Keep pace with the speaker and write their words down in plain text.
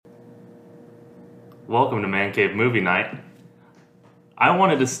Welcome to Man Cave Movie Night. I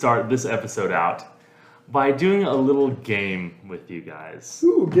wanted to start this episode out by doing a little game with you guys.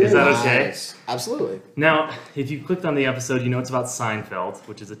 Ooh, good. Is that okay? Nice. Absolutely. Now, if you clicked on the episode, you know it's about Seinfeld,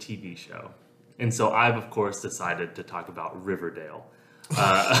 which is a TV show. And so I've, of course, decided to talk about Riverdale.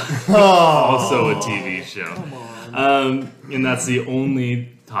 Also a TV show. Come on. And that's the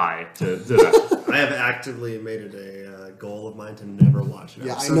only tie to that. I have actively made it a goal of mine to never watch it.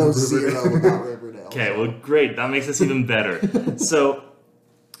 Yeah, I know zero about Riverdale. Okay, well, great. That makes us even better. So,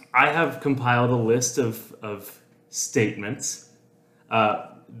 I have compiled a list of statements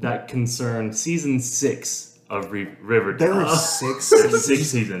that concern season 6 of Riverdale. There are 6 There's 6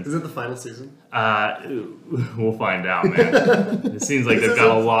 seasons. Is it the final season? We'll find out, man. It seems like they've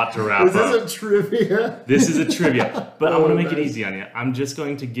got a lot to wrap Is up. this a trivia? This is a trivia, but I want to make it nice. easy on you. I'm just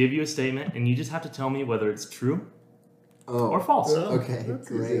going to give you a statement, and you just have to tell me whether it's true or false. Okay, That's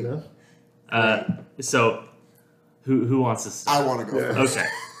easy great. enough. So, who wants to start? I want to go first. Okay,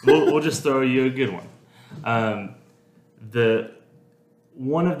 we'll just throw you a good one.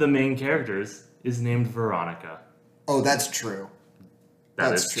 One of the main characters is named Veronica. Oh, that's true.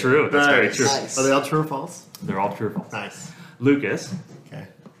 That's That's true. true. That's very Nice. true. Nice. Are they all true or false? They're all true or false. Nice. Lucas, Okay.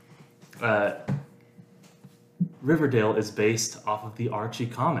 Riverdale is based off of the Archie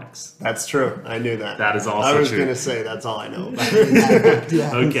comics. That's true. I knew that. That is also I was true. going to say that's all I know about it.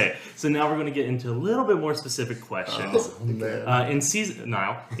 Yeah. Okay, so now we're going to get into a little bit more specific questions. Oh, man. In season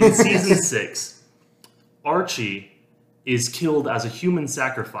 6, Archie is killed as a human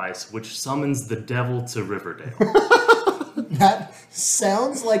sacrifice, which summons the devil to Riverdale. That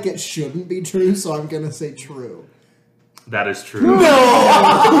sounds like it shouldn't be true, so I'm going to say true. That is true.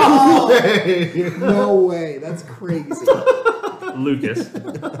 No way. That's crazy. Lucas,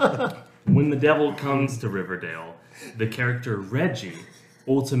 when the devil comes to Riverdale, the character Reggie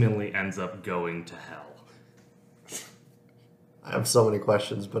ultimately ends up going to hell. I have so many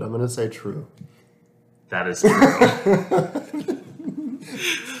questions, but I'm going to say true. That is true. Alright,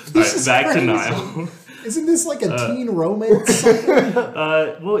 is back to crazy. Niall. Isn't this like a teen romance?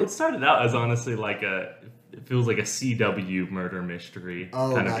 Well, it started out as honestly like it feels like a CW murder mystery,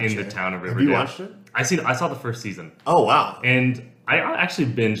 Oh, kind of in the gotcha. town of Have Riverdale. you watched it? I saw the first season, Oh, wow. and I actually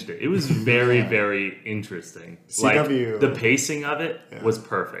binged it. It was very, very interesting. Like CW. the pacing of it was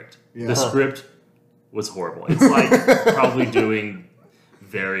perfect. Yeah. The script was horrible. It's like probably doing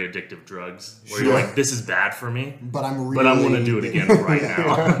very addictive drugs, where you're Sure. like, "This is bad for me," But I'm really... but I'm going to do it again right now.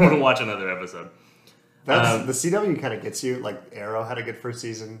 I'm going to watch another episode. That's, the CW kind of gets you. Like Arrow had a good first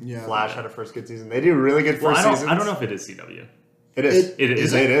season. Yeah. Flash had a first good season. They do really good Well, first seasons. I don't know if it is CW. It is. It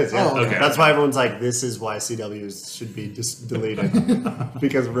is. It is. Yeah. Oh, okay. That's why everyone's like, "This is why CWs should be just deleted,"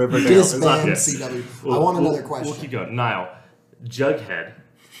 because Riverdale is Disband not. CW. I want another question. We'll keep going. Niall, Jughead,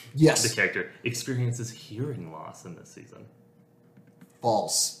 Yes. the character, experiences hearing loss in this season.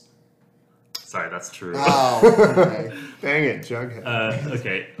 False. Sorry, that's true. Oh, okay. Dang it, Jughead.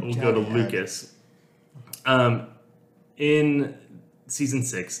 Okay, we'll go to Jughead. Lucas. In season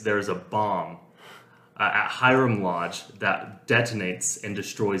 6, there's a bomb at Hiram Lodge that detonates and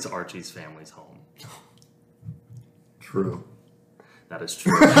destroys Archie's family's home. True. That is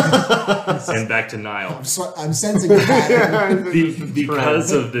true. And back to Niall. I'm sensing a pattern.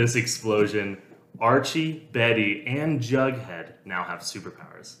 Because of this explosion, Archie, Betty, and Jughead now have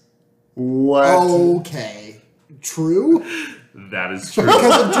superpowers. What? Okay. True? That is true.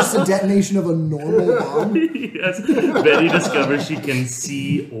 Because of just the detonation of a normal bomb? Yes. Betty discovers she can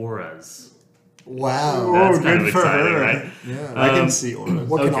see auras. Wow. That's Oh, kind good of for exciting, her. right? Yeah. I can see auras.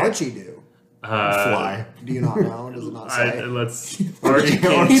 What can okay. Archie do? Fly. Do you not know? Does it not say? Archie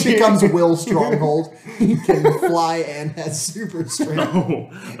can He becomes Will Stronghold. He can fly and has super strength.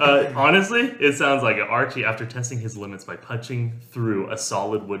 honestly, it sounds like Archie, after testing his limits by punching through a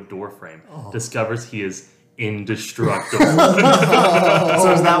solid wood door frame, discovers he is indestructible.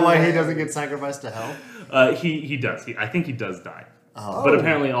 So is that why he doesn't get sacrificed to hell? He does. I think he does die. But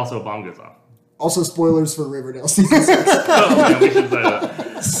apparently also a bomb goes off. Also, spoilers for Riverdale season 6. Oh, man, we should say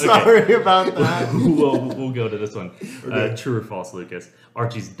that. Sorry about that. We'll go to this one. True or false, Lucas?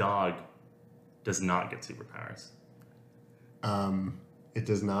 Archie's dog does not get superpowers. It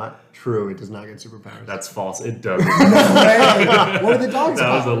does not. True. It does not get superpowers. That's false. It does. Hey, what are the dogs'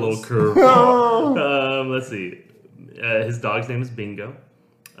 That was a powers? little curveball. Let's see. His dog's name is Bingo.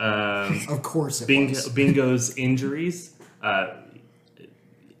 Of course it was. Bingo's injuries.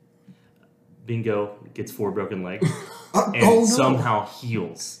 Bingo gets 4 broken legs and somehow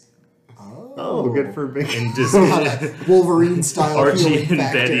heals. Oh, good for Big. And just Wolverine style. Archie healing and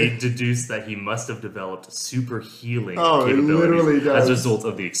factor. Betty deduce that he must have developed super healing Oh, he capabilities literally does. as a result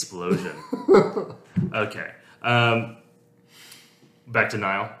of the explosion. Okay. Back to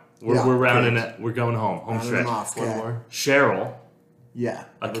Niall. We're Yeah, rounding correct. it. We're going home. Home Rounding stretch. them off, One okay. more. Cheryl, Yeah.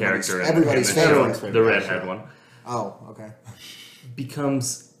 a character in Everybody's the show, favorite. the redhead one, Oh, okay.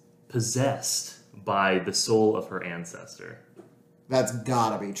 becomes possessed by the soul of her ancestor. That's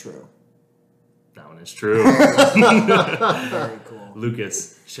gotta be true. That one is true. Very cool.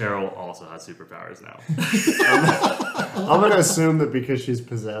 Lucas, Cheryl also has superpowers now. I'm gonna assume that because she's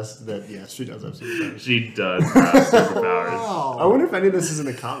possessed, that yes, she does have superpowers. She does have superpowers. Oh, I wonder if any of this is in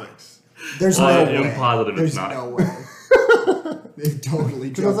the comics. there's I no am way. positive There's it's not. no way. They totally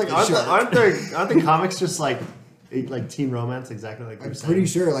Because I was jumped like, the shark. aren't the comics just like teen romance, exactly like I'm you're pretty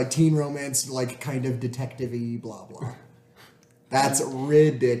saying? sure, like teen romance, like kind of detective-y, blah blah. That's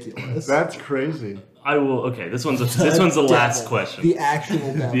ridiculous. That's crazy. I will. Okay, this one's the last Devil. question. The actual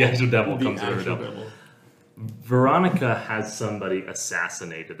devil. The actual devil The comes to her actual devil. devil. Veronica has somebody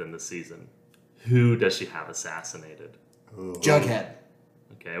assassinated in the season. Who does she have assassinated? Jughead.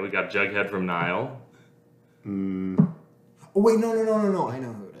 Okay, we got Jughead from Nile. Oh wait, no. I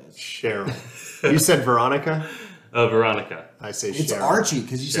know who it is. Cheryl. You said Veronica? Veronica. I say It's Cheryl. Archie,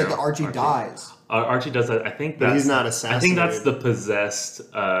 because you said that Archie Archie. dies. Archie does that. I think But that's he's not I think that's assassinated. the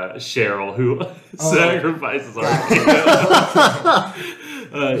possessed Cheryl who sacrifices Archie.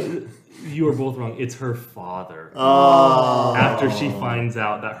 You are both wrong. It's her father. Oh. After she finds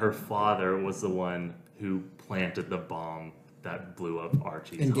out that her father was the one who planted the bomb that blew up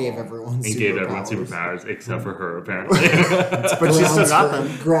Archie's And gave home. everyone and gave everyone superpowers. superpowers except for her, apparently. But she still got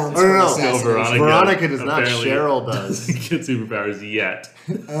them. Grounds Oh, no, for no. assassination. Veronica. Veronica does not. Apparently Cheryl does. doesn't get superpowers yet.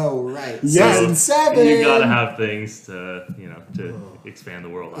 Oh right. Yes. Season 7. You gotta have things to expand the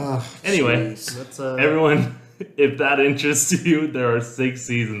world. On. Anyway, jeez. That's everyone, if that interests you, there are 6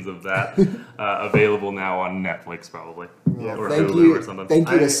 seasons of that available now on Netflix, probably, Yeah, or Thank Hulu you, or something. thank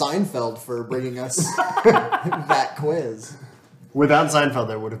you to Seinfeld for bringing us that quiz. Without Seinfeld,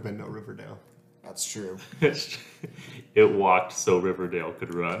 there would have been no Riverdale. That's true. It walked so Riverdale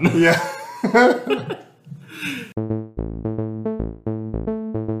could run. Yeah.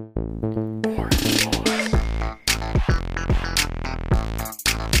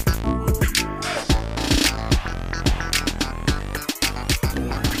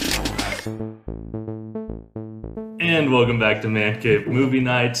 And welcome back to Man Cave Movie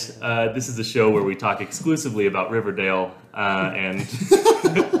Night. This is a show where we talk exclusively about Riverdale, and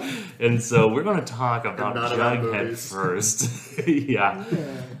and so we're going to talk about not about Jughead movies. first. Yeah.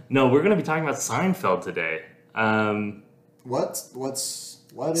 No, we're going to be talking about Seinfeld today. What is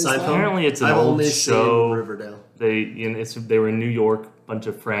Seinfeld? that? Apparently, it's an I've old only show. seen Riverdale. They were in New York, bunch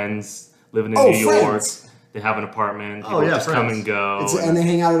of friends living in Oh, New York. Friends. They have an apartment. Oh, People yeah, just come Friends. and go. And they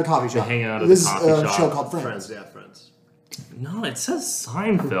hang out at a coffee shop. hang out at this the coffee is a shop. show called Friends. Friends, yeah, Friends. No, it says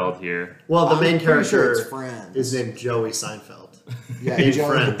Seinfeld here. Well, the I'm main pretty sure character it's Friends. is named Joey Seinfeld. Yeah, in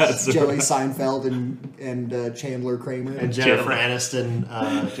Joey, Friends. Joey Seinfeld and Chandler Kramer. And Jennifer Aniston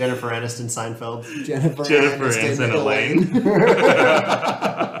Seinfeld. Jennifer Aniston and Elaine.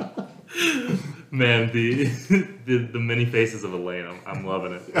 Man, the many faces of Elaine, I'm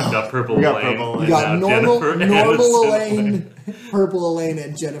loving it. We got purple we got Elaine. purple We Elaine. got and now normal Jennifer Aniston. Elaine, purple Elaine,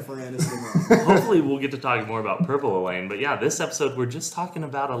 and Jennifer Aniston. Hopefully we'll get to talk more about purple Elaine. But yeah, this episode we're just talking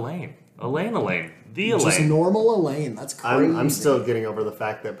about Elaine. Elaine. The Just Elaine. normal Elaine. That's crazy. I'm still getting over the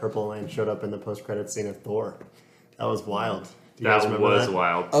fact that Purple Elaine showed up in the post-credit scene of Thor. That was wild. Do you guys That remember was that?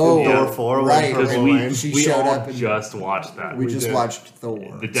 wild. Oh, Thor 4 was right. Purple Because Elaine. She we showed all up and just watched that. we just did. watched Thor.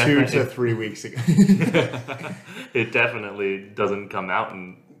 The 2 definite- to 3 weeks ago. It definitely doesn't come out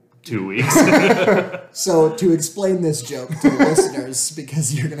in 2 weeks. So to explain this joke to the listeners,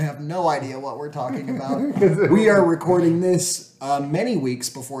 because you're going to have no idea what we're talking about, we are recording this many weeks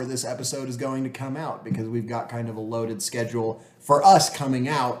before this episode is going to come out, because we've got kind of a loaded schedule for us coming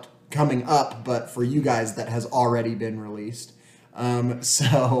up, but for you guys that has already been released.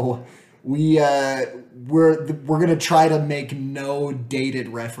 So we're going to try to make no dated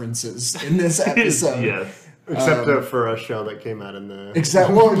references in this episode. Yes. Except for a show that came out in the... Except,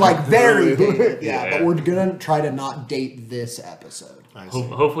 well, like very dated, Yeah. but we're gonna try to not date this episode. I see.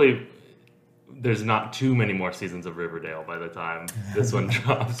 Hopefully, there's not too many more seasons of Riverdale by the time this one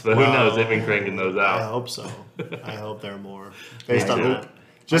drops. But who knows? They've been cranking those I out. hope so. I hope there are more. Based on Yeah. that.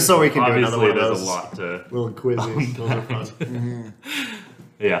 Just so we can do another Obviously, one of there's those a lot to. little quizzes. Those are fun.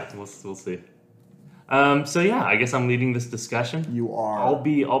 Yeah, we'll see. So yeah, I guess I'm leading this discussion. You are. I'll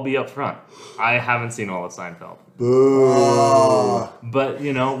be up front. I haven't seen all of Seinfeld, Boo. but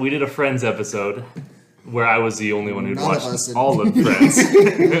we did a Friends episode. where I was the only one who'd None of us watched had- all of Friends.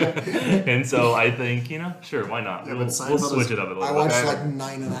 And so I think, sure, why not? Yeah, but We'll Seinfeld switch is- it up a I little watched bit. like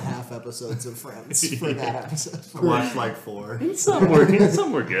 9.5 episodes of Friends for that episode. I watched like 4. And some were good.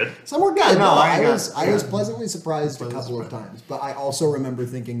 Some were good. No, I I was pleasantly surprised a Pleasantly couple of surprised. times, but I also remember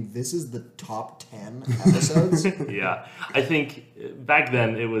thinking this is the top 10 episodes. Yeah. I think back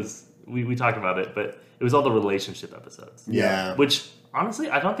then it was, we talked about it, but it was all the relationship episodes. Yeah. Which, honestly,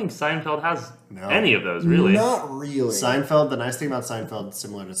 I don't think Seinfeld has No. any of those, really. Not really. Seinfeld, the nice thing about Seinfeld,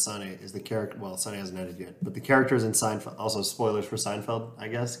 similar to Sunny, is the character. Well, Sunny hasn't ended yet, but the characters in Seinfeld. Also, spoilers for Seinfeld, I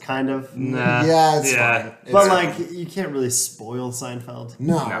guess, kind of. Nah. Yeah, it's fine. It's But fine. like, you can't really spoil Seinfeld.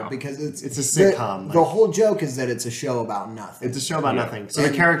 No, No. because it's It's a sitcom, The like- whole joke is that it's a show about nothing. It's a show about Yeah. nothing. So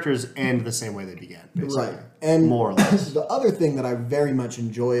And- the characters end the same way they began, basically. Right. And More or less. the other thing that I very much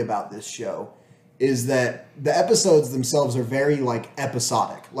enjoy about this show is that the episodes themselves are very like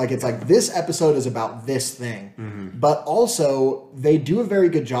episodic. Like it's like this episode is about this thing, but also they do a very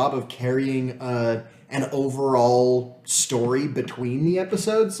good job of carrying an overall story between the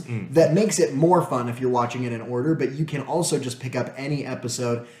episodes that makes it more fun if you're watching it in order, but you can also just pick up any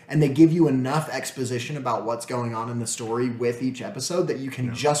episode and they give you enough exposition about what's going on in the story with each episode that you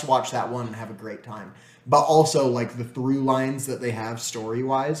can just watch that one and have a great time. But also like the through lines that they have story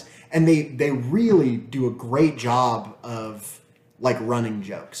wise, and they really do a great job of like running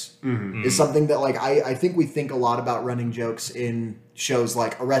jokes. Is something that like I think we think a lot about running jokes in shows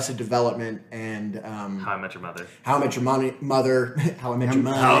like Arrested Development and How I Met Your Mother. How I Met Your Mother, How I Met Your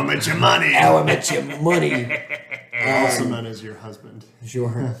Money, How I Met Your Money. How I Met Your Money. Also known as your husband.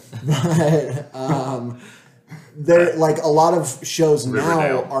 Sure, but there like a lot of shows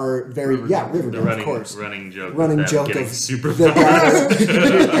Riverdale. now are very Riverdale, The running, of course. running joke. Running of them joke getting of super the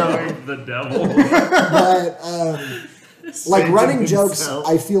guy. the devil. But like running himself. jokes,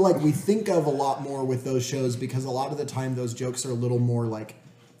 I feel like we think of a lot more with those shows because a lot of the time those jokes are a little more like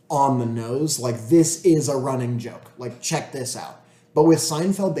on the nose. Like this is a running joke. Like check this out. But with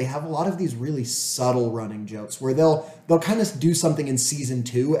Seinfeld, they have a lot of these really subtle running jokes where they'll kind of do something in season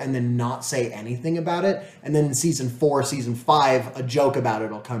 2 and then not say anything about it, and then in season 4, season 5, a joke about it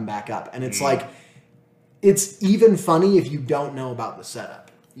will come back up, and it's like it's even funny if you don't know about the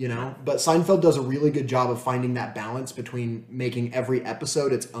setup, you know. But Seinfeld does a really good job of finding that balance between making every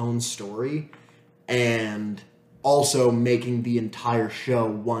episode its own story and also making the entire show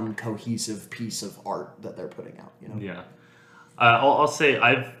one cohesive piece of art that they're putting out, you know. Yeah. I'll say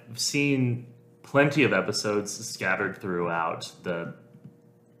I've seen plenty of episodes scattered throughout the...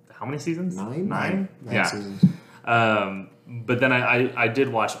 How many seasons? Nine? Nine? Nine Yeah. seasons. But then I did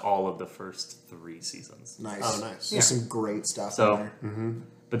watch all of the first 3 seasons. Nice. Oh, nice. There's some great stuff So- in there.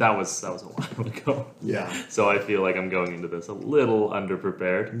 But that was a while ago. Yeah. So I feel like I'm going into this a little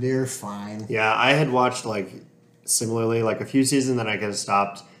underprepared. They're fine. Yeah, I had watched like similarly like a few seasons, then I kind of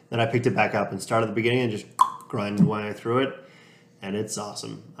stopped. Then I picked it back up and started at the beginning and just grinded my way through it. And it's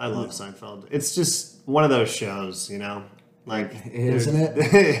awesome. I love Seinfeld. It's just one of those shows, you know? Like Isn't it?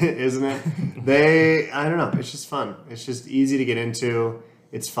 Isn't it? I don't know. It's just fun. It's just easy to get into.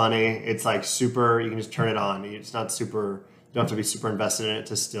 It's funny. It's like super. You can just turn it on. It's not super. You don't have to be super invested in it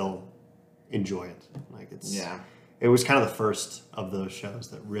to still enjoy it. Like it's. Yeah. It was kind of the first of those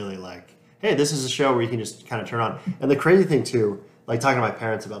shows that really like, hey, this is a show where you can just kind of turn on. And the crazy thing too, like talking to my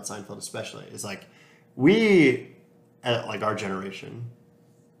parents about Seinfeld especially, is like we, like our generation,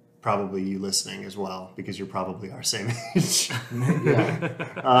 probably you listening as well, because you're probably our same age.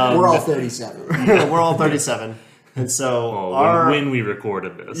 Yeah. We're all 37. We're all 37. And so Oh, when we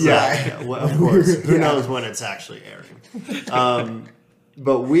recorded this. yeah, well, of course. Who knows when it's actually airing?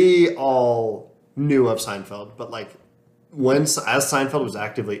 But we all knew of Seinfeld. But like, as Seinfeld was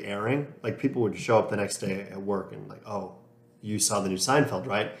actively airing, like people would show up the next day at work and like, oh, you saw the new Seinfeld,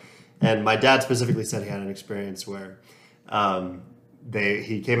 right? And my dad specifically said he had an experience where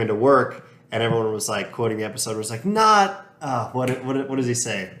he came into work and everyone was like quoting the episode, was like, what does he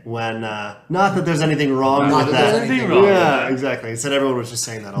say? When not that there's anything wrong Not with that that. there's anything wrong with Yeah, that. exactly. He said everyone was just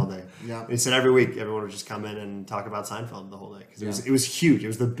saying that all day. Yeah. He said every week everyone would just come in and talk about Seinfeld the whole day because it was huge. It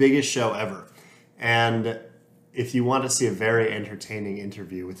was the biggest show ever. And if you want to see a very entertaining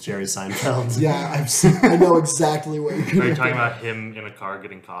interview with Jerry Seinfeld, Yeah, I know exactly what you're Are going you to talking about him in a car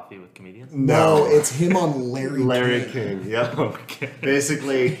getting coffee with comedians? No, it's him on Larry Larry King. King. Yep. Okay.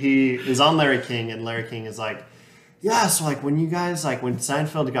 Basically, he is on Larry King, and Larry King is like, yeah, so like when you guys, like when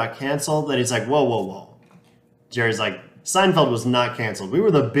Seinfeld got canceled, then he's like, whoa. Jerry's like, Seinfeld was not canceled. We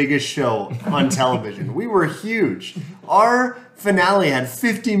were the biggest show on television. We were huge. Our finale had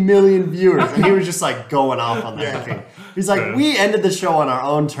 50 million viewers, and he was just like going off on that thing. He's like, we ended the show on our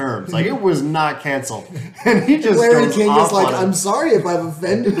own terms. Like, it was not canceled. And he just Larry goes King off is like, on it. I'm sorry if I've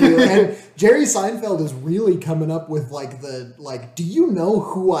offended you. And Jerry Seinfeld is really coming up with do you know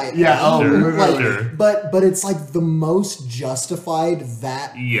who I am? Sure. But it's like the most justified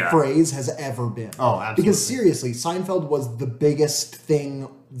that phrase has ever been. Oh, absolutely. Because seriously, Seinfeld was the biggest thing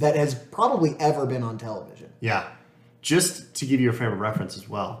that has probably ever been on television. Yeah. Just to give you a frame of reference as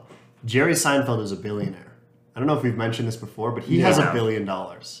well, Jerry Seinfeld is a billionaire. I don't know if we've mentioned this before, but he has $1 billion.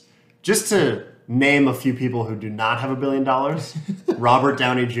 Just to name a few people who do not have $1 billion, Robert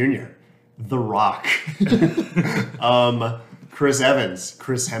Downey Jr., The Rock, Chris Evans,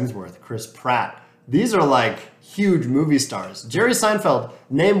 Chris Hemsworth, Chris Pratt. These are like huge movie stars. Jerry Seinfeld,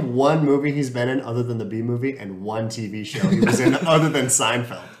 name one movie he's been in other than the B Movie and one TV show he was in other than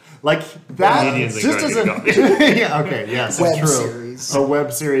Seinfeld. Like that just doesn't. Yeah, okay, yes, Web true. series. A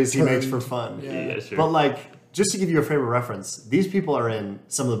web series he makes for fun. Yeah, sure. But like, just to give you a frame of reference, these people are in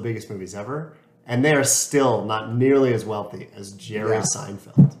some of the biggest movies ever, and they are still not nearly as wealthy as Jerry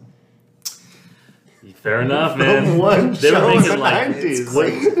Seinfeld. Fair enough, man. From one They show were in making the like 90s. what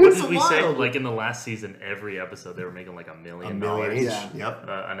It's did we say? wild. Like in the last season, every episode they were making like $1 million. $1 million each. Yeah. Yep.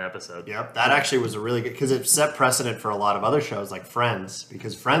 An episode. Yep. That actually was a really good, because it set precedent for a lot of other shows like Friends,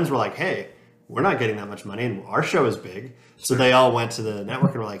 because Friends were like, hey, we're not getting that much money and our show is big. So they all went to the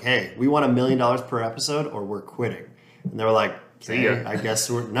network and were like, hey, we want $1 million per episode or we're quitting. And they were like, See ya. I guess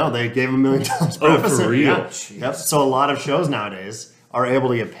they gave $1 million per Oh, episode. for real? Yeah. Yep. So a lot of shows nowadays are able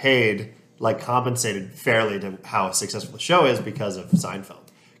to get paid, like compensated fairly to how successful the show is because of Seinfeld.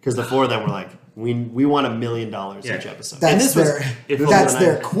 Because the four of them were like, we want $1 million each episode. That's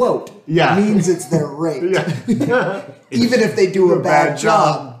their quote. Yeah. It means it's their rate. Yeah. Even if they do a bad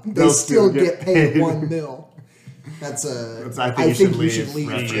job, they they'll still still get get paid paid. $1 million. That's a. I think you should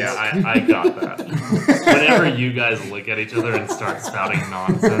leave. leave. Yeah, I got that. Whenever you guys look at each other and start spouting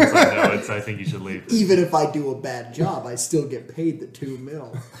nonsense, I think you should leave. Even if I do a bad job, I still get paid the $2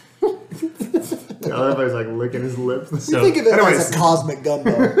 million. Everybody's like licking his lips. So, Think of it anyways. as a cosmic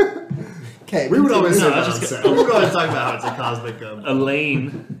gumbo. Okay, We would always say No, I that. was just We're going to talk about how it's a cosmic gum.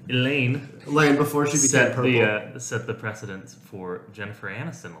 Elaine Elaine, before she became set purple. set the precedence for Jennifer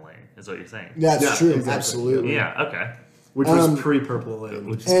Aniston. Elaine is what you're saying. That's Yeah, true. exactly. Absolutely. Yeah. Okay. Which was pre-purple Elaine.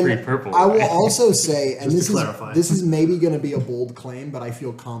 Which is And pretty purple. I will Elaine. also say, and Just to this clarify. is maybe going to be a bold claim, but I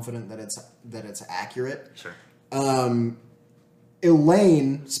feel confident that it's accurate. Sure.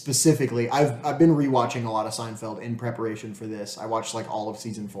 Elaine specifically, I've been rewatching a lot of Seinfeld in preparation for this. I watched like all of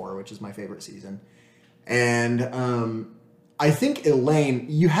season 4, which is my favorite season, and I think Elaine,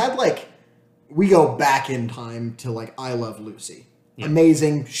 you had like, we go back in time to like I Love Lucy,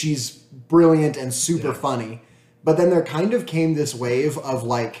 amazing. She's brilliant and super funny, but then there kind of came this wave of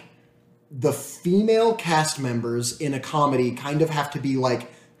like the female cast members in a comedy kind of have to be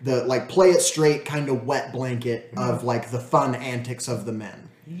like the like play it straight kind of wet blanket of like the fun antics of the men.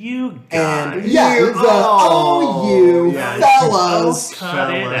 You And guys. yeah, you Yeah. fellas.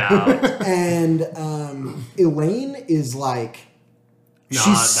 Cut it out. And Elaine is like, Not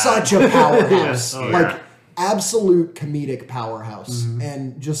she's that. such a powerhouse. Oh, like yeah. absolute comedic powerhouse.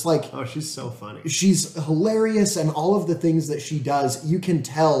 And just like Oh, she's so funny. she's hilarious, and all of the things that she does, you can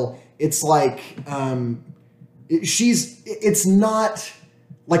tell it's like it's not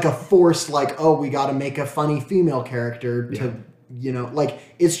like a forced like, oh, we got to make a funny female character to like,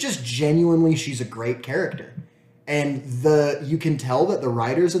 it's just genuinely she's a great character. And you can tell that the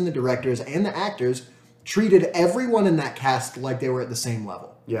writers and the directors and the actors treated everyone in that cast like they were at the same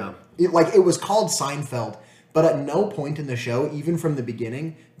level. Yeah. It was called Seinfeld, but at no point in the show, even from the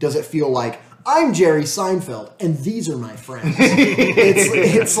beginning, does it feel like, I'm Jerry Seinfeld, and these are my friends.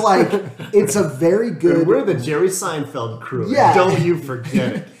 it's like, it's a very good... We're the Jerry Seinfeld crew. Yeah. Don't you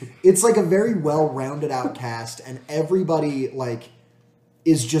forget it. It's like a very well-rounded out cast, and everybody, like,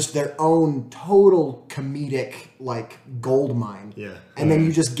 is just their own total comedic, like, gold mine. Yeah. And then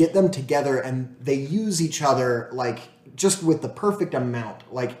you just get them together, and they use each other, like, just with the perfect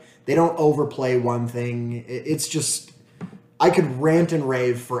amount. Like, they don't overplay one thing. It's just... I could rant and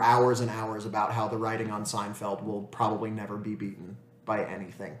rave for hours and hours about how the writing on Seinfeld will probably never be beaten by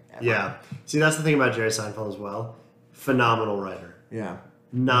anything ever. Yeah. See, that's the thing about Jerry Seinfeld as well. Phenomenal writer. Yeah.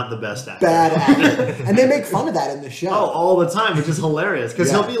 Not the best actor. Bad actor. And they make fun of that in the show. Oh, all the time, which is hilarious. Because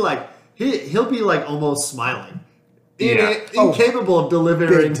Yeah. he'll be like almost smiling incapable of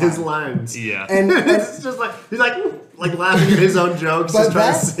delivering big time. his lines. Yeah. And It's just like he's like laughing at his own jokes, just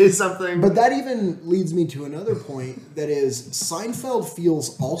trying to say something. But that even leads me to another point, that is, Seinfeld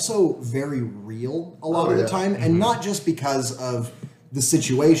feels also very real a lot of the time, and not just because of the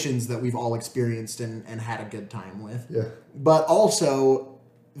situations that we've all experienced and had a good time with, but also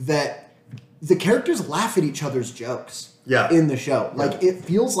that the characters laugh at each other's jokes in the show. Like, it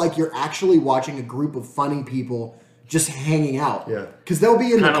feels like you're actually watching a group of funny people just hanging out. Yeah. Because they'll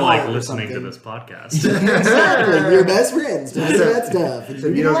be in the car Kind of like or listening something. to this podcast. Exactly. Your best friends doing that stuff.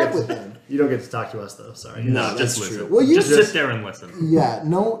 And you don't can get laugh with them. You don't get to talk to us though. Sorry. No, that's just listen. true. Well, you just sit there and listen. Yeah,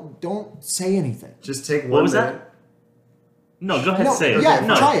 no, don't say anything. Just take one. What was minute. that? No, go ahead, No, say it. yeah,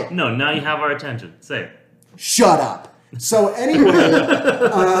 no, try it. No, now you have our attention. Say it. Shut up. So anyway,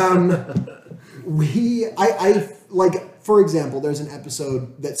 I like, for example, there's an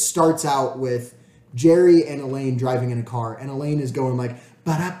episode that starts out with Jerry and Elaine driving in a car, and Elaine is going like,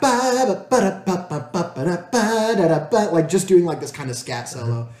 like just doing like this kind of scat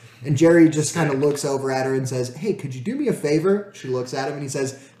solo. And Jerry just kind of looks over at her and says, "Hey, could you do me a favor?" She looks at him and he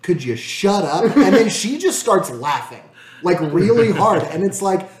says, "Could you shut up?" And then she just starts laughing, like really hard. And it's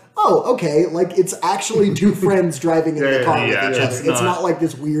like, oh, okay, like it's actually two friends driving in the car with each other. It's not like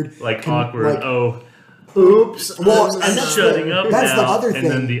this weird, like awkward. Like, oops. well, I'm and that's shutting up that's now. the other thing.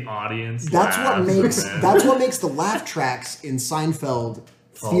 And then the audience. That's what makes the laugh tracks in Seinfeld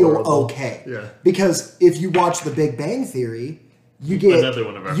feel okay. Yeah. Because if you watch The Big Bang Theory, you get Another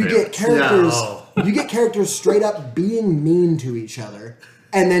one of our you get characters Yeah. you get characters straight up being mean to each other,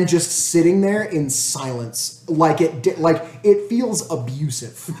 and then just sitting there in silence, like it feels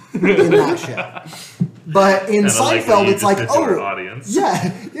abusive in that show. But in Seinfeld, it's like, audience.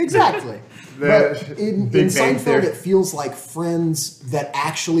 yeah, exactly. But in Big Bang Seinfeld, Theory. it feels like friends that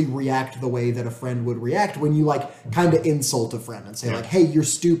actually react the way that a friend would react when you like kind of insult a friend and say like, "Hey, you're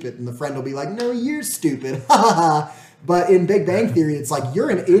stupid," and the friend will be like, "No, you're stupid." But in Big Bang Theory, it's like, "You're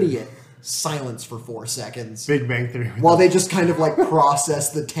an idiot." Silence for 4 seconds. Big Bang Theory. While they just kind of like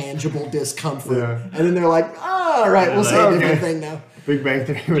process the tangible discomfort, Yeah. and then they're like, "All right, we'll say a different thing now." Big Bang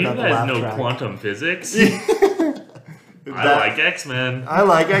Theory Do you without the guys laugh know track. quantum physics? I like X-Men. I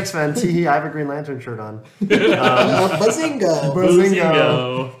like X-Men. Tee, I have a Green Lantern shirt on. Bazingo!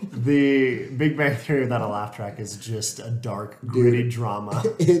 Bazingo. The Big Bang Theory without a laugh track is just a dark, gritty drama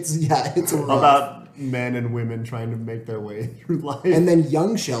It's rough. about men and women trying to make their way through life. And then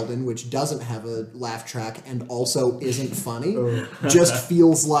Young Sheldon, which doesn't have a laugh track and also isn't funny, just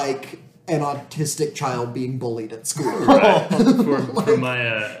feels like an autistic child being bullied at school. Right. For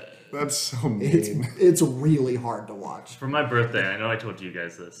my That's so mean. It's really hard to watch. for my birthday, I know I told you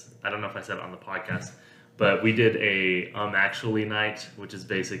guys this. I don't know if I said it on the podcast, but we did a Actually night, which is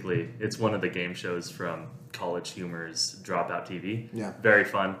basically it's one of the game shows from College Humor's Dropout TV. Yeah. Very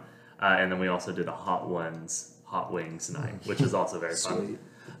fun. And then we also did a Hot Wings night, which is also very Sweet.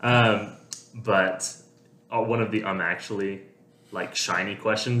 fun. But one of the Actually like shiny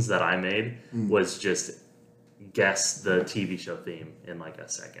questions that I made was just guess the TV show theme in like a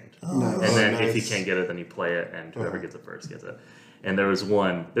second. Nice. And then if you nice. can't get it, then you play it, and whoever gets it first gets it. And there's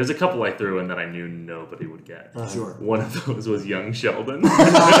a couple I threw in that I knew nobody would get. Sure. One of those was Young Sheldon. Nice.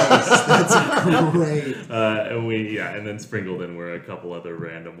 That's great. And then sprinkled in were a couple other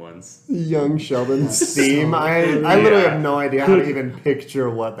random ones. Young Sheldon's That's theme. so I good. literally Yeah. have no idea how to even picture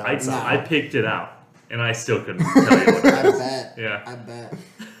what that is. I picked it out, and I still couldn't tell you what it I was. bet. Yeah. I bet.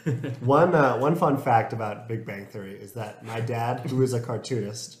 One fun fact about Big Bang Theory is that my dad, who is a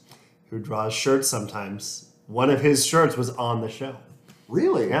cartoonist, who draws shirts sometimes, one of his shirts was on the show.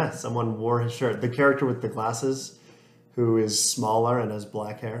 Really? Yeah, someone wore his shirt. The character with the glasses, who is smaller and has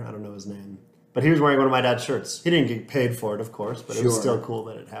black hair, I don't know his name. But he was wearing one of my dad's shirts. He didn't get paid for it, of course, but it was Sure. still cool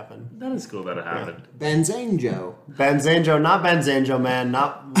that it happened. That is cool that it happened. Benzanjo. Benzanjo, not Benzanjo man,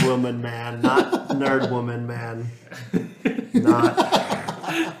 not woman man, not nerd woman man. Not.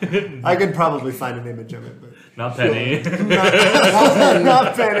 I could probably find an image of it, but Not Penny.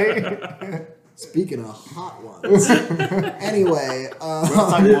 not Penny. Speaking of hot ones. Anyway, Let's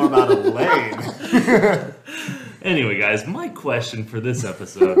talk more about Elaine. Anyway, guys, my question for this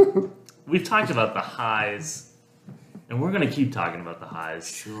episode, we've talked about the highs, and we're going to keep talking about the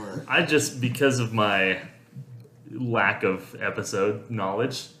highs. sure. I just, because of my lack of episode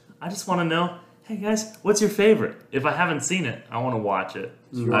knowledge, I just want to know, hey guys, what's your favorite? If I haven't seen it, I want to watch it.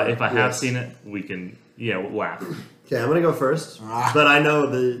 If I have seen it, we can, laugh. Okay, I'm gonna go first, but I know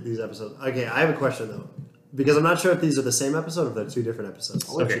these episodes. Okay, I have a question though, because I'm not sure if these are the same episode or if they're two different episodes.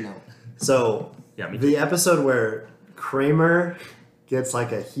 I'll let Okay. you know. So, Yeah, me the episode where Kramer gets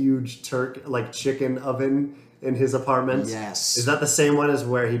like a huge chicken oven in his apartment. Yes. Is that the same one as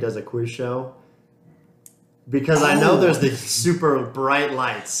where he does a quiz show? Because I know there's the super bright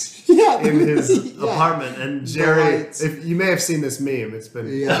lights in his apartment, and Jerry. If you may have seen this meme, it's been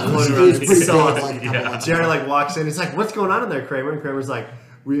floating around. It's pretty big, like a couple months Jerry ago. like walks in. He's like, "What's going on in there, Kramer?" And Kramer's like,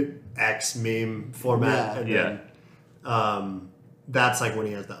 "We X meme format." And then, that's like when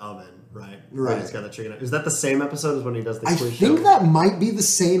he has the oven, right? Right. When he's got the chicken. Is that the same episode as when he does the I quiz show? think that might be the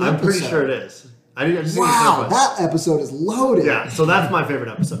same I'm episode. pretty sure it is. I just need to Wow, clarify. that episode is loaded. Yeah, so that's my favorite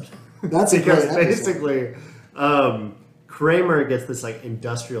episode. That's a because great episode. basically, Kramer gets this like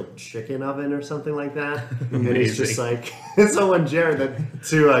industrial chicken oven or something like that, and he's just like. So when Jared,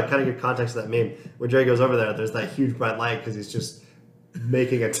 to kind of give context to that meme, when Jerry goes over there, there's that huge bright light because he's just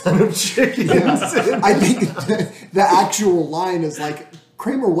making a ton of chickens. I think the actual line is like,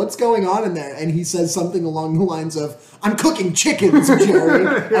 Kramer, what's going on in there? And he says something along the lines of, I'm cooking chickens, Jerry.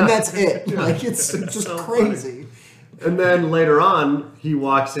 And that's it. Like, it's just so crazy. And then later on, he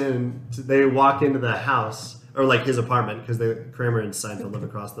walks in. They walk into the house, or like his apartment, because Kramer and Seinfeld live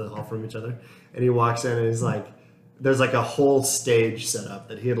across the hall from each other. And he walks in, and he's like, "There's like a whole stage set up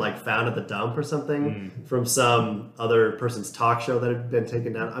that he had like found at the dump or something from some other person's talk show that had been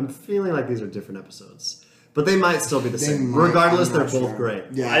taken down." I'm feeling like these are different episodes, but they might still be the same. Regardless, they're both great.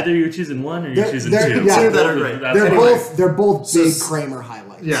 Yeah. Either you're choosing one or you're choosing two. Yeah, Two that are great. They're both big Kramer highlights.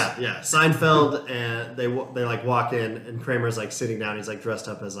 Yeah. Seinfeld, and they like walk in, and Kramer's like sitting down. He's like dressed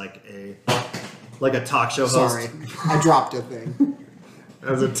up as like a talk show host. Sorry, I dropped a thing.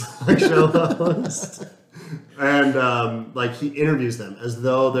 As a talk show host, and like he interviews them as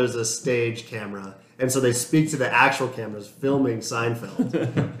though there's a stage camera, and so they speak to the actual cameras filming Seinfeld,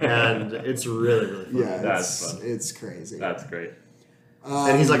 and it's really really fun. Yeah, That's fun. It's crazy. That's great.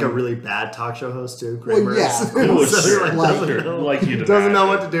 And he's like a really bad talk show host too. Kramer Well, yeah. is. Oh, So he, sure. like, Like you'd doesn't know imagine.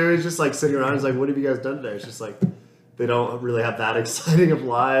 what to do. He's just like sitting around. He's like, "What have you guys done today?" It's just like they don't really have that exciting of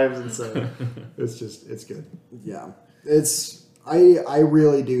lives, and so it's good. Yeah, I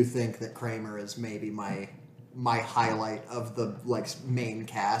really do think that Kramer is maybe my highlight of the like main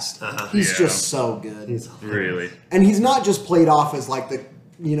cast. He's Yeah. just so good. He's Really. And he's not just played off as like the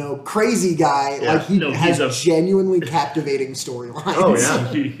crazy guy. Yeah. Like he No, has he's a- genuinely captivating storylines. oh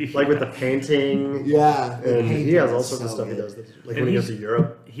yeah, like with the painting. Yeah, the And he painting has all is sorts of so stuff he good. does. Like And when he goes to he's-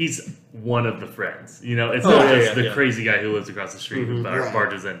 Europe. He's one of the friends. It's Oh, not yeah, just yeah, the yeah. crazy guy who lives across the street who Right.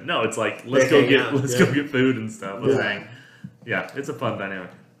 barges in. No, it's like let's They go hang out, go get food and stuff. Let's Yeah. hang. Yeah, it's a fun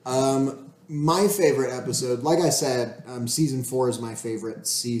dynamic. My favorite episode, like I said, season 4 is my favorite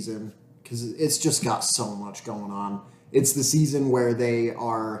season because it's just got so much going on. It's the season where they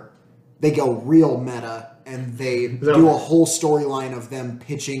go real meta and they do a whole storyline of them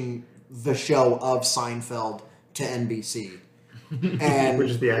pitching the show of Seinfeld to NBC, and Which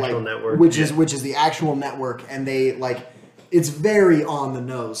is the actual network. Which is the actual network, and they like. It's very on the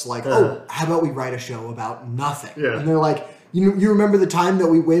nose. Like, oh, how about we write a show about nothing? Yeah. And they're like, you remember the time that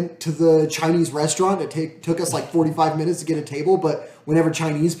we went to the Chinese restaurant? It took us like 45 minutes to get a table, but whenever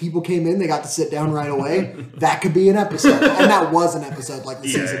Chinese people came in, they got to sit down right away. That could be an episode. And that was an episode like the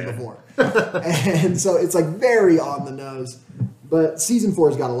season before. And so it's like very on the nose. But season 4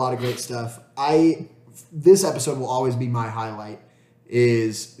 has got a lot of great stuff. This episode will always be my highlight.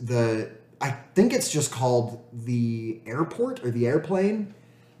 I think it's just called the airport or the airplane.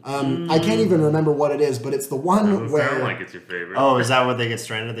 I can't even remember what it is, but it's the one Doesn't where sound like it's your favorite. Oh, is that when they get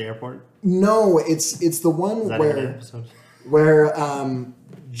stranded at the airport? no, it's the one Is that in the where episode?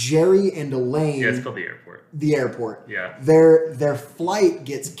 Jerry and Elaine, Yeah, it's called the airport. the airport, Yeah. their flight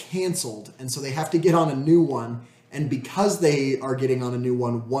gets canceled, and so they have to get on a new one. And because they are getting on a new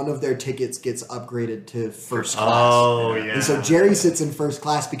one of their tickets gets upgraded to first class. Oh, yeah. And so Jerry sits in first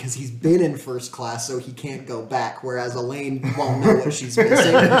class because he's been in first class, so he can't go back. Whereas Elaine won't know what she's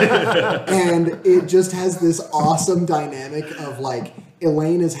missing. And it just has this awesome dynamic of like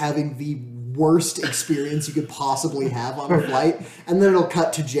Elaine is having the worst experience you could possibly have on a flight, and then it'll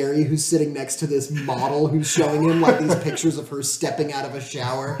cut to Jerry who's sitting next to this model who's showing him like these pictures of her stepping out of a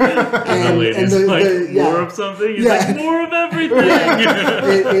shower, And the lady's like, more of something? He's like, more of everything!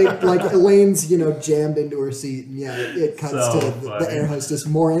 it like Elaine's jammed into her seat, and it cuts So to funny. the air hostess,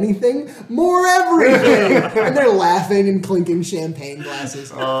 more anything, more everything, and they're laughing and clinking champagne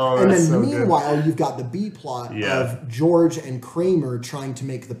glasses. Oh, and then that's so good. meanwhile you've got the B plot Yeah. of George and Kramer trying to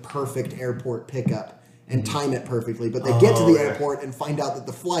make the perfect airport pickup and time it perfectly, but they get to the airport and find out that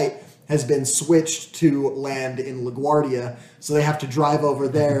the flight has been switched to land in LaGuardia, so they have to drive over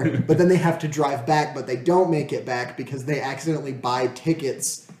there, but then they have to drive back, but they don't make it back because they accidentally buy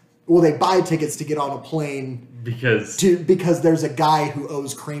tickets Well, they buy tickets to get on a plane because there's a guy who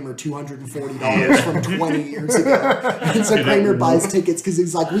owes Kramer $240 from 20 years ago. And so Kramer buys tickets because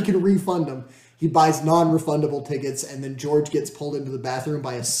he's like, we can refund him. He buys non-refundable tickets, and then George gets pulled into the bathroom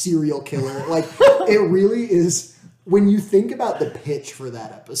by a serial killer. Like, it really is, when you think about the pitch for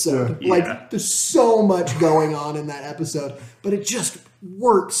that episode, like, there's so much going on in that episode, but it just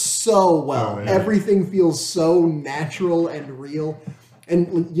works so well. Oh, yeah. Everything feels so natural and real.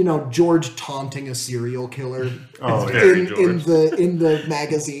 And, you know, George taunting a serial killer in the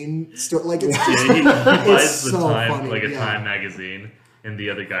magazine store. Like, it's just, he buys it's the so Time, funny. like a Yeah. Time magazine, and the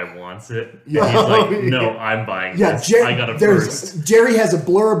other guy wants it. Yeah. And he's like, no, I'm buying this. I got it first. Jerry has a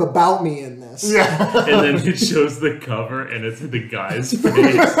blurb about me in this. Yeah. And then it shows the cover, and it's the guy's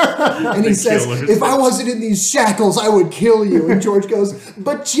face. And he says, if I wasn't in these shackles, I would kill you. And George goes,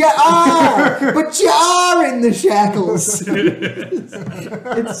 but you are! But you are in the shackles!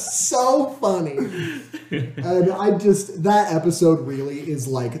 It's so funny. And that episode really is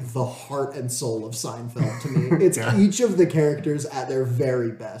like the heart and soul of Seinfeld to me. It's each of the characters at their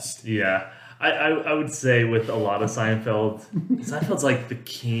very best. Yeah. I would say with a lot of Seinfeld's like the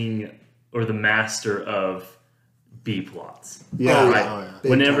king or the master of B plots. Yeah. Right? Oh, yeah.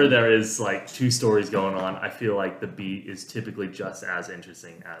 Whenever there is like two stories going on, I feel like the B is typically just as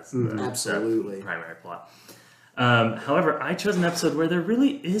interesting as the primary plot. However, I chose an episode where there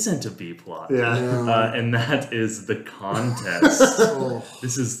really isn't a B plot. Yeah. And that is the contest.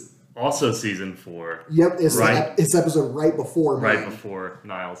 This is also season 4. Yep, it's episode right before mine. Right before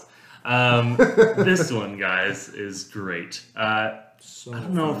Niles. This one, guys, is great. I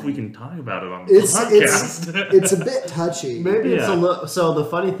don't know if we can talk about it on the podcast. It's a bit touchy. Maybe it's a little. So the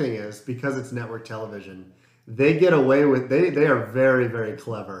funny thing is, because it's network television, they get away with. They are very, very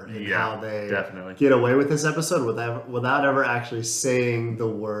clever in how they get away with this episode without ever actually saying the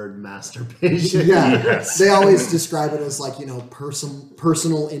word masturbation. Yeah, yes. They always describe it as like, you know,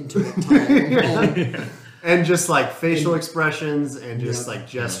 personal, intimate time. And just like facial expressions and just like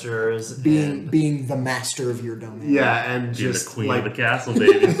gestures. Being the master of your domain. Yeah, and being just the queen like of the castle,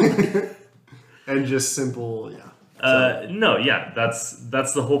 baby. And just simple,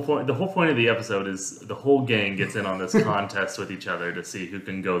 that's the whole point. The whole point of the episode is the whole gang gets in on this contest with each other to see who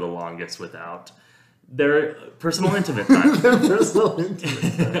can go the longest without their personal intimate time.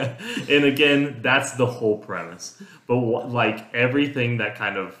 And again, that's the whole premise. But like everything that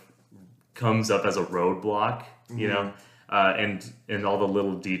kind of comes up as a roadblock, you know, and all the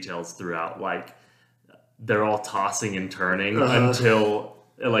little details throughout, like they're all tossing and turning until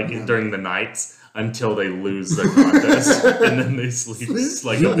during the nights until they lose their contest, and then they sleep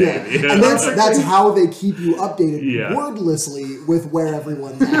like a baby. Yeah. And that's how they keep you updated wordlessly with where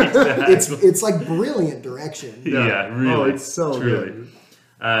everyone's at. Exactly. It's like brilliant direction. Yeah, really. Oh, it's so truly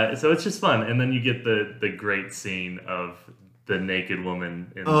good. So it's just fun, and then you get the great scene of the naked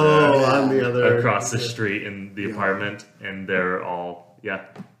woman in on the other across the street in the apartment, and they're all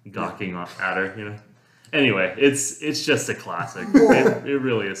gawking at her, you know. Anyway, it's just a classic. It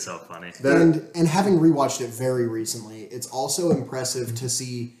really is so funny. And having rewatched it very recently, it's also impressive to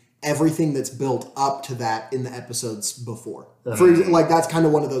see everything that's built up to that in the episodes before. That's kind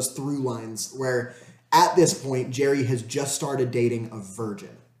of one of those through lines where at this point Jerry has just started dating a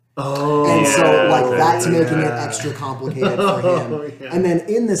virgin. So that's making it extra complicated for him. Yeah. And then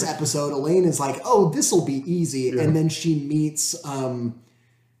in this episode, Elaine is like, "Oh, this will be easy," and then she meets who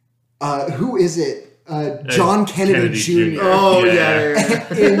is it? John Kennedy Jr. Oh,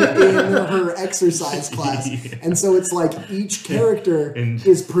 in her exercise class. And so it's like each character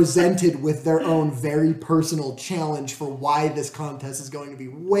is presented with their own very personal challenge for why this contest is going to be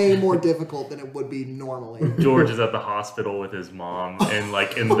way more difficult than it would be normally. George is at the hospital with his mom, and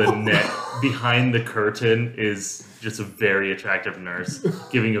like in the net behind the curtain is just a very attractive nurse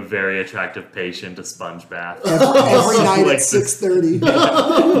giving a very attractive patient a sponge bath. Every night at 6:30.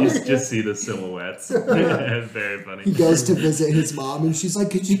 You just see the silhouettes. It's very funny. He goes to visit his mom, and she's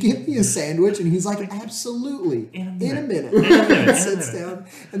like, "Could you give me a sandwich?" And he's like, "Absolutely, in a minute." And sits down,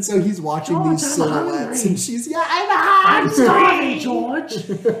 and so he's watching these silhouettes, and she's, I'm starving, George.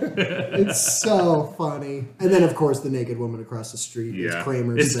 It's so funny. And then, of course, the naked woman across the street is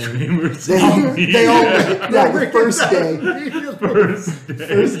Kramer's thing. They all the first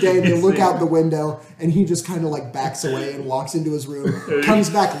day they look out the window, and he just kind of like backs away and walks into his room, comes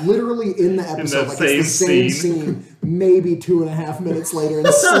back literally in the episode, like it's the same scene, maybe 2.5 minutes later, and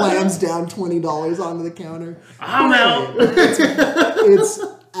slams down $20 onto the counter. I'm out. It's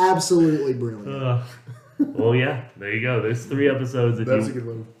absolutely brilliant. Well, yeah, there you go. There's 3 episodes. That's a good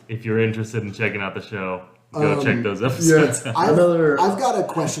one. If you're interested in checking out the show, Go check those episodes out. I've got a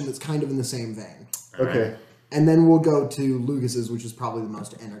question that's kind of in the same vein. Okay. Right. And then we'll go to Lucas's, which is probably the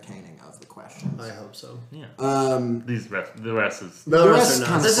most entertaining of the questions. I hope so. Yeah. The rest is the rest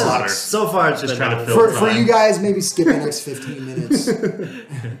kind of this sucks. So far, it's just been trying to fill For you guys, maybe skip the next 15 minutes.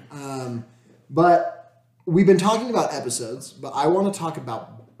 But we've been talking about episodes, but I want to talk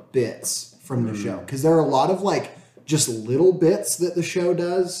about bits from the show. Because there are a lot of like just little bits that the show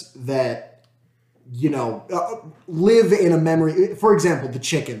does that, live in a memory. For example, the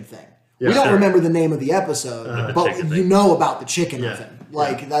chicken thing. Yeah, we don't sure. remember the name of the episode, but you know about the chicken Yeah. thing.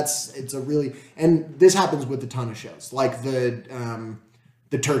 Like it's a really, and this happens with a ton of shows, like the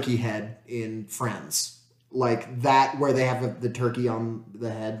turkey head in Friends, like that where they have the turkey on the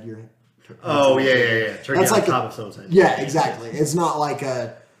head. Oh yeah. Turkey That's on like top of someone's head. Yeah, exactly. It's not like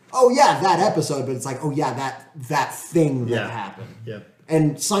that episode, but it's like that thing that happened. Yep.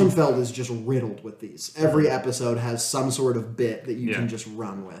 And Seinfeld is just riddled with these. Every episode has some sort of bit that you can just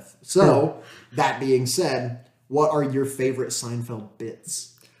run with. So, that being said, what are your favorite Seinfeld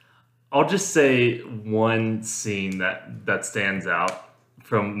bits? I'll just say one scene that stands out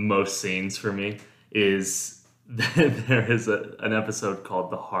from most scenes for me is that there is an episode called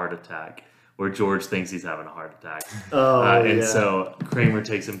The Heart Attack, where George thinks he's having a heart attack. So Kramer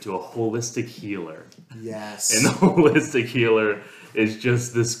takes him to a holistic healer. Yes. And the holistic healer is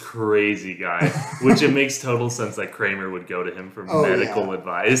just this crazy guy, which it makes total sense that Kramer would go to him for medical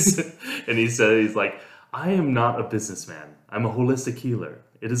advice. And he's like, I am not a businessman. I'm a holistic healer.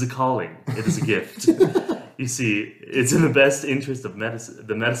 It is a calling. It is a gift. You see, it's in the best interest of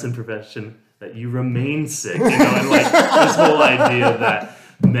the medicine profession that you remain sick. And like this whole idea that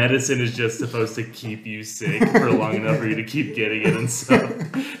medicine is just supposed to keep you sick for long enough for you to keep getting it,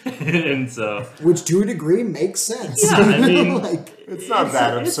 and so which to a degree makes sense. Yeah, I mean, like it's not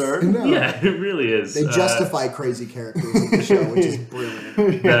that absurd. No. Yeah, it really is. They justify crazy characters in the show, which is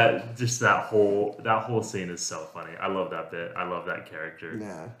brilliant. That whole scene is so funny. I love that bit. I love that character.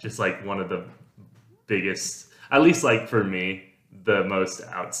 Yeah. Just like one of the biggest, at least like for me, the most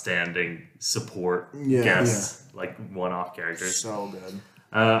outstanding support guests, like one-off characters. So good.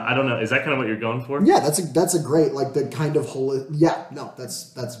 I don't know. Is that kind of what you're going for? Yeah, that's a great, like the kind of whole. Yeah, no,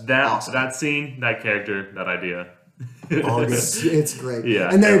 that's awesome. That scene, that character, that idea. It's great. Yeah,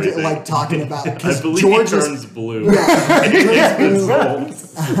 and they're everything. like talking about I believe George he turns blue.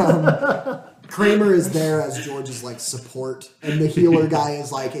 Kramer is there as George's like support, and the healer guy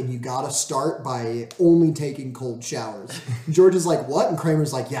is like, and you gotta start by only taking cold showers. George is like, what? And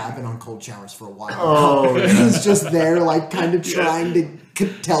Kramer's like, yeah, I've been on cold showers for a while. Oh, yeah. He's just there, like, kind of trying to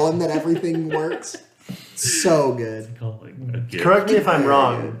tell him that everything works. So good. Correct me if I'm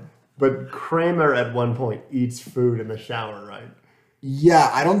wrong, but Kramer at one point eats food in the shower, right? Yeah,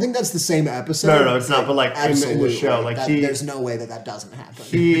 I don't think that's the same episode. No, it's not. But like in the show, like there's no way that doesn't happen.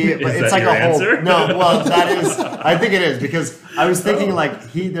 But Is it's that like your a whole. answer? No, well, that is. I think it is because I was thinking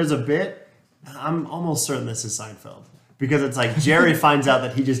like there's a bit. I'm almost certain this is Seinfeld because it's like Jerry finds out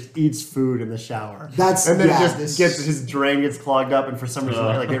that he just eats food in the shower. And then his drain gets clogged up, and for some reason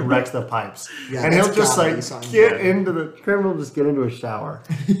like it wrecks the pipes. Yeah, and he'll just like Kramer will just get into a shower,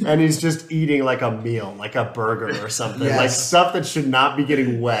 and he's just eating like a meal, like a burger or something, like stuff that should not be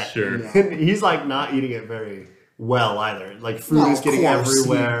getting wet. Sure. Yeah. And he's like not eating it very well either. Like food is getting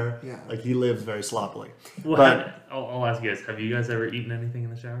everywhere. Like he lives very sloppily. Well, but I'll ask you guys: have you guys ever eaten anything in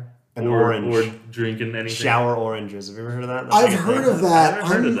the shower? Orange. Or drinking anything? Shower oranges. Have you ever heard of that? That's I've like a heard thing. of that. I've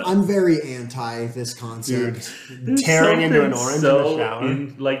heard of that. I'm very anti this concept. Dude, tearing into an orange in the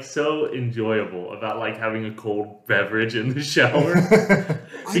shower. So enjoyable about like having a cold beverage in the shower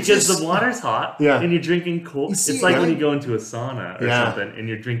because the water's hot and you're drinking cold. It's like when you go into a sauna or something and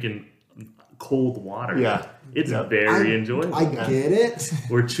you're drinking cold water. Yeah, it's very enjoyable. I get it.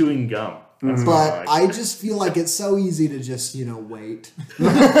 Or chewing gum. But I just feel like it's so easy to just, wait.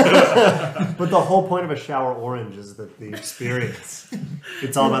 But the whole point of a shower orange is that the experience.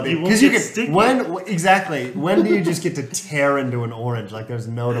 It's all about because you can when do you just get to tear into an orange like there's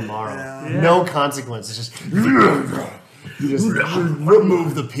no tomorrow, no consequence. It's just you just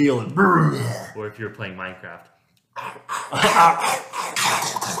remove the peel and. Or if you're playing Minecraft.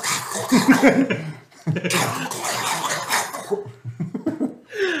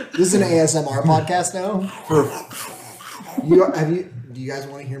 This is an ASMR podcast now. Do you guys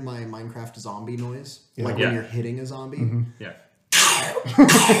want to hear my Minecraft zombie noise? Yeah. Like when you're hitting a zombie? Mm-hmm. Yeah.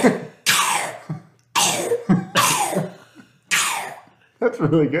 That's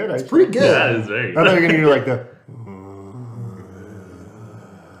really good. It's pretty good. That is very good. I thought you were going to do like the...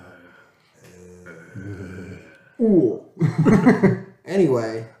 Ooh.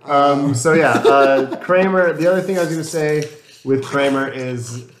 Anyway. Kramer, the other thing I was going to say with Kramer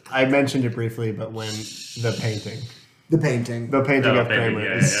is, I mentioned it briefly, but when the painting of Kramer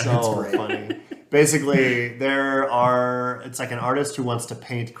is so funny. Basically, it's like an artist who wants to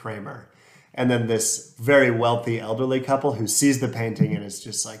paint Kramer. And then this very wealthy elderly couple who sees the painting and is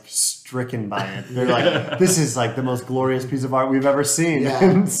just like stricken by it. They're like, this is like the most glorious piece of art we've ever seen. Yeah.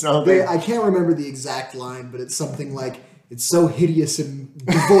 And so I can't remember the exact line, but it's something like, it's so hideous and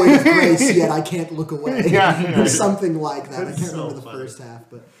devoid of grace, yet I can't look away. Or something like that. I can't remember the first half,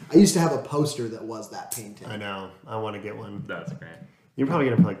 but I used to have a poster that was that painting. I know. I want to get one. That's great. You're probably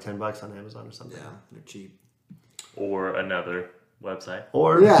going to pay like $10 on Amazon or something. Yeah, they're cheap. Or another website.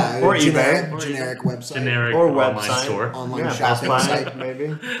 Or generic eBay. Generic website. Generic or online website. store. Online shopping site. Maybe.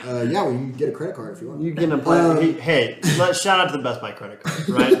 We can get a credit card if you want. You can apply. Let's shout out to the Best Buy credit card,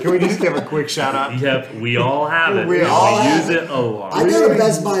 right? Can we just give a quick shout out? Yep, we all have it. We all use it a lot. I go to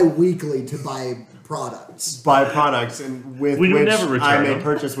Best Buy weekly to buy products. And with We which never return I may them.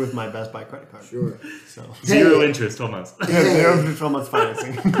 purchase with my Best Buy credit card. Sure. So Zero interest, 12 months. zero for 12 months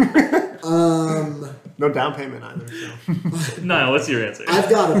financing. No down payment either. So. Niall, what's your answer? I've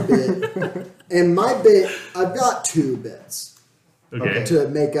got a bit. And my bit, I've got 2 bits. Okay. To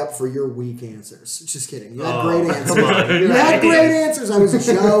make up for your weak answers. Just kidding. You had great answers. Come on. You had great answers. I was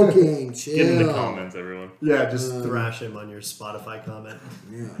joking. Chill. Get in the comments, everyone. Yeah, just thrash him on your Spotify comment.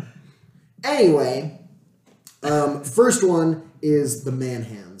 Yeah. Anyway, first one is the man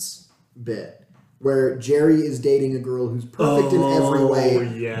hands bit, where Jerry is dating a girl who's perfect in every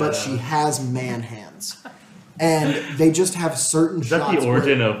way, but she has man hands. And they just have certain Is shots. that the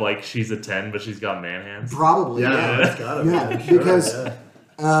origin of like she's a 10 but she's got man hands? Probably, yeah. It's gotta be. Yeah, Sure, because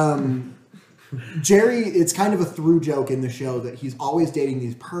Jerry, it's kind of a through joke in the show that he's always dating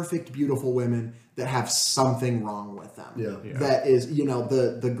these perfect, beautiful women that have something wrong with them. Yeah. That is,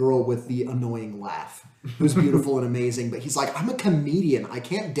 the girl with the annoying laugh, who's beautiful and amazing, but he's like, I'm a comedian. I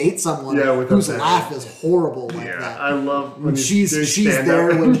can't date someone whose laugh is horrible like that. I love when she's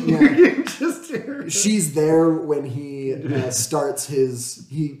there when she's there when he starts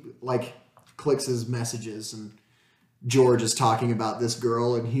he clicks his messages and George is talking about this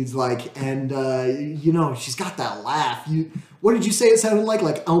girl and he's like, she's got that laugh. What did you say it sounded like?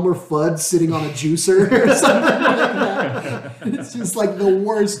 Like Elmer Fudd sitting on a juicer or something like that. It's just like the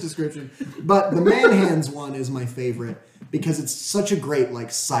worst description. But the man hands one is my favorite because it's such a great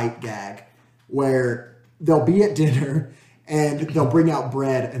sight gag where they'll be at dinner and they'll bring out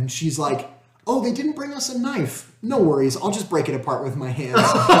bread and she's like, oh, they didn't bring us a knife. No worries, I'll just break it apart with my hands.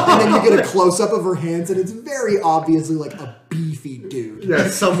 And then you get a close-up of her hands, and it's very obviously like a beefy dude. Yeah,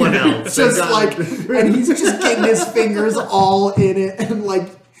 someone else. And he's just getting his fingers all in it, and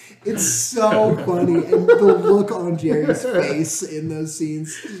it's so funny. And the look on Jerry's face in those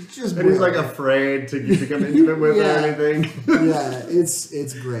scenes is just and he's afraid to become intimate with her or anything. Yeah,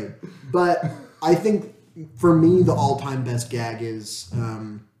 it's great. But I think, for me, the all-time best gag is...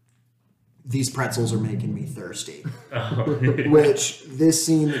 these pretzels are making me thirsty. Which, this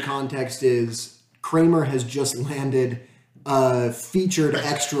scene, the context is, Kramer has just landed a featured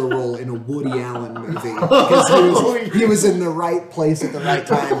extra role in a Woody Allen movie. Because he was in the right place at the right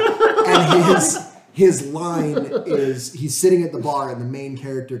time. And his line is, he's sitting at the bar and the main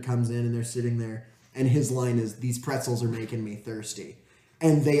character comes in and they're sitting there. And his line is, these pretzels are making me thirsty.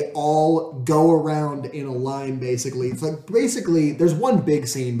 And they all go around in a line, basically. It's there's one big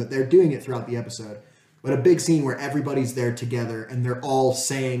scene, but they're doing it throughout the episode. But a big scene where everybody's there together, and they're all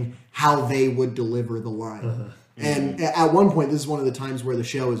saying how they would deliver the line. Uh-huh. And at one point, this is one of the times where the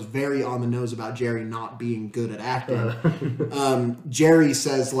show is very on the nose about Jerry not being good at acting. Jerry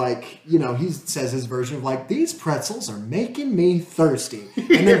says, he says his version of, these pretzels are making me thirsty.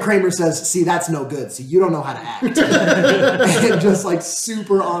 And then Kramer says, see, that's no good. See, you don't know how to act. And just,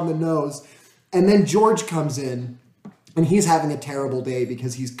 super on the nose. And then George comes in, and he's having a terrible day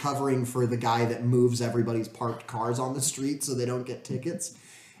because he's covering for the guy that moves everybody's parked cars on the street so they don't get tickets.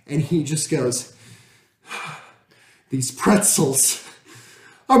 And he just goes... these pretzels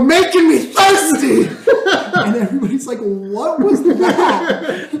are making me thirsty! And everybody's like, what was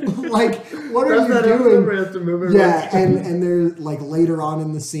that? What are you doing? Yeah, and they're later on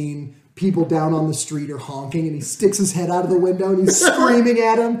in the scene, people down on the street are honking and he sticks his head out of the window and he's screaming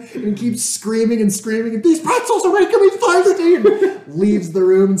at him and he keeps screaming and screaming and these pretzels are making me thirsty! And leaves the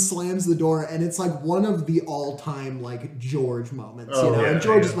room and slams the door and it's one of the all-time George moments, and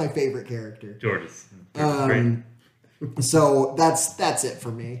George is my favorite character. George is great. So that's it for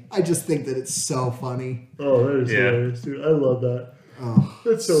me. I just think that it's so funny. Oh, that is hilarious, dude. I love that. Oh,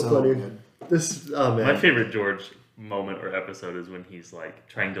 that's so funny. Good. Man. My favorite George moment or episode is when he's like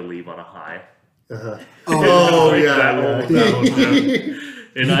trying to leave on a high. Oh, Like, yeah. that whole joke.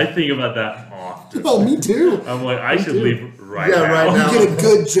 And I think about that often. Oh, me too. I'm like, I should leave right Yeah, now. right now. You get a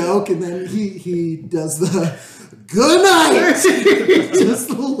good joke, and then he does the good night. Just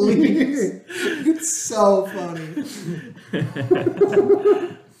leaves. It's so funny.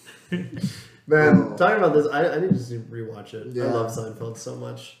 Man, talking about this, I need to rewatch it. Yeah. I love Seinfeld so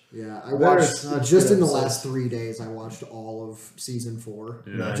much. Yeah, I There are watched such just good in the episodes. last 3 days. I watched all of season 4.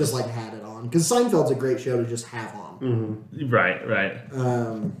 Nice. Just like had it on because Seinfeld's a great show to just have on. Right.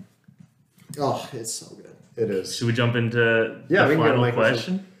 Oh, it's so good. It is. Should we jump into Yeah, the we can go to final my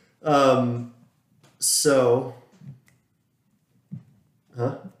question? So,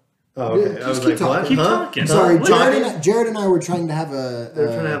 huh? Oh, okay. Yeah, I was just keep like, talking. what? Keep Huh? talking. Sorry, What? Jared and I were trying to have a. They were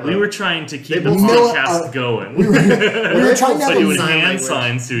trying to have We were trying to keep the both- podcast going. we were trying to By have doing a sign hand language.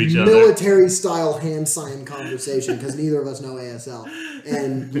 signs to each other. military style hand sign conversation because neither of us know ASL,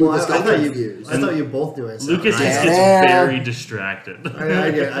 and Well, Lucas I got thought confused. I thought you both do it. Lucas I, just Yeah. gets very distracted. I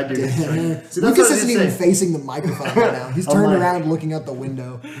do. Get distracted. See, that's Lucas what I was isn't gonna even say. facing the microphone right now. He's turned like- around looking out the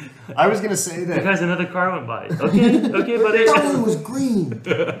window. I was gonna say that Guys, another car went by. Okay, buddy. Thought it was green.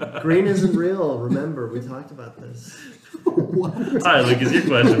 green isn't real. Remember, we talked about this. All right, Lucas, your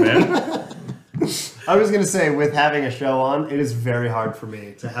question, man. I was gonna say, with having a show on, it is very hard for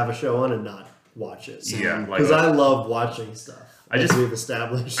me to have a show on and not watch it. Yeah, like Because I love watching stuff. As we've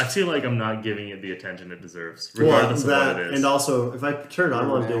established. I feel like I'm not giving it the attention it deserves, Well, regardless of that, what it is. and also, if I turn on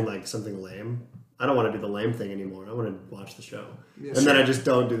while I'm Yeah. doing like something lame, I don't want to do the lame thing anymore. I want to watch the show, Yeah, and then I just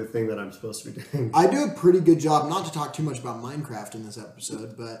don't do the thing that I'm supposed to be doing. I do a pretty good job, not to talk too much about Minecraft in this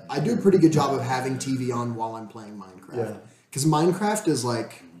episode, but I do a pretty good job of having TV on while I'm playing Minecraft. Yeah. Because Minecraft is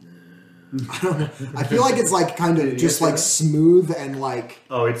like, I don't know, I feel like it's like kind of just like smooth and like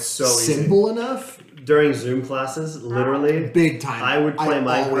Oh, it's so easy. simple enough. During Zoom classes, literally, Big time. I would play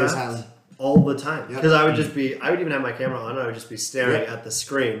always Minecraft have. all the time Yep. because I would even have my camera on and I would just be staring Yep. at the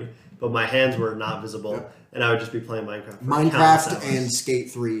screen, but my hands were not visible, Yep. and I would just be playing Minecraft. For Minecraft countless hours. and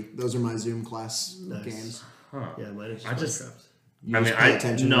Skate 3. Those are my Zoom class games. Yeah, mine is I just- Minecraft. You I mean, just pay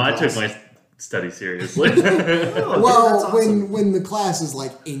attention in I took class. my study seriously. Oh, dude, Well, that's awesome. when the class is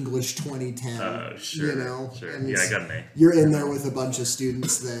like English 2010, Sure, you know, sure. and Yeah, I it's- got an A. you're in there with a bunch of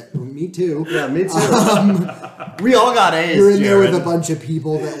students that, well, me too. Yeah, me too. We all got A's. You're in there with Jared. a bunch of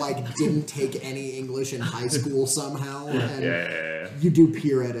people that like didn't take any English in high school somehow, and Yeah. you do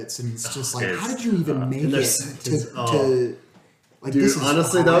peer edits, and it's just like, how did you even make and it there's- to like Dude, this is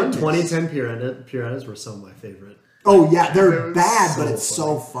honestly though, horrendous. 2010 peer edits were some of my favorite. Oh yeah, they're They're bad, so but it's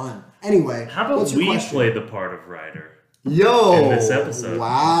so fun. Anyway, How about what's your we question? play the part of writer Yo, in this episode?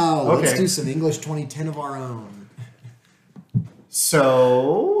 Wow, let's Okay. do some English 2010 of our own.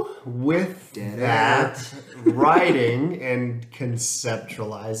 So with Dead that, writing and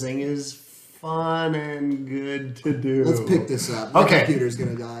conceptualizing is fun and good to do. Let's pick this up. My Okay. computer's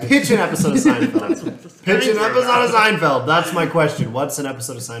gonna die. Pitch an episode of Seinfeld. Pitch an episode of Seinfeld. That's my question. What's an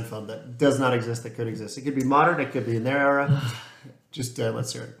episode of Seinfeld that does not exist that could exist? It could be modern. It could be in their era. Just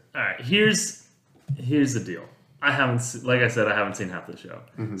let's hear it. All right, here's the deal. I haven't, like I said, I haven't seen half the show,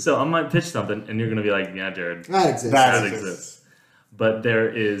 so I might pitch something, and you're gonna be like, "Yeah, Jared, That exists. That that exists. exists." But there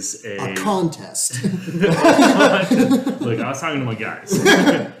is A contest. Look, I was talking to my guys,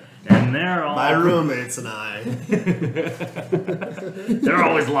 and they're all My roommates and I. they're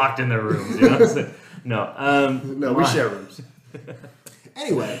always locked in their rooms. You know? No, we share rooms.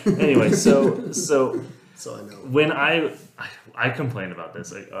 Anyway, so So I know. when I complained about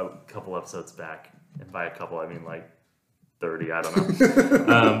this a couple episodes back, and by a couple I mean like 30, I don't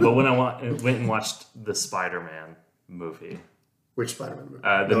know. But when I went and watched the Spider-Man movie, Which Spider-Man movie?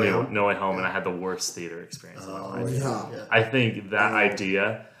 the No Way new Home? No Way Home, and I had the worst theater experience of my life. yeah. I think that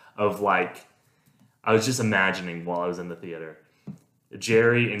idea of like, I was just imagining while I was in the theater,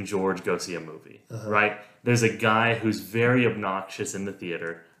 Jerry and George go see a movie, right? There's a guy who's very obnoxious in the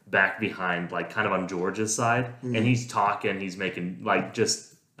theater, back behind, like kind of on George's side, and he's talking, he's making, like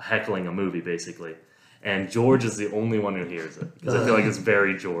just heckling a movie basically. And George is the only one who hears it, because I feel like it's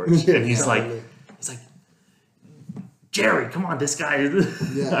very George. And he's like, Jerry, come on, this guy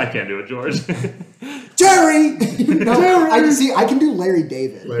is... Yeah. I can't do it, George. Jerry. No, I can do Larry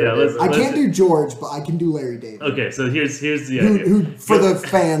David. Yeah, let's- I can't do George, but I can do Larry David. Okay, so here's the idea. Who for the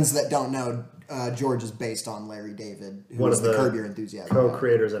fans that don't know, George is based on Larry David, who One was of the the Curb Your Enthusiasm guy.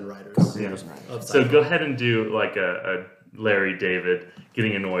 Co-creators and writers. Yeah. Of So Seinfeld. go ahead and do like a Larry David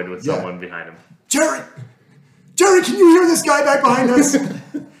getting annoyed with Yeah. someone behind him. Jerry, can you hear this guy back behind us?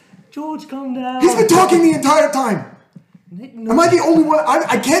 George, calm down. He's been talking the entire time. Am I the only one?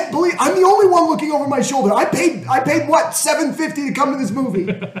 I can't believe I'm the only one looking over my shoulder. I paid what, $7.50 to come to this movie.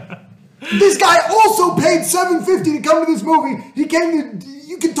 This guy also paid $7.50 to come to this movie. He came to.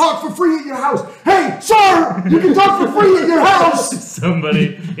 You can talk for free at your house. Hey, sir, you can talk for free at your house.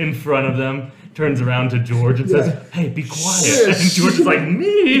 Somebody in front of them turns around to George and says, "Hey, be quiet." And George is like,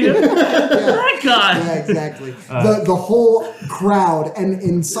 "Me? That guy?" Yeah, exactly. The whole crowd, and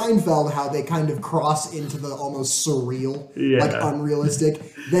in Seinfeld, how they kind of cross into the almost surreal, like unrealistic.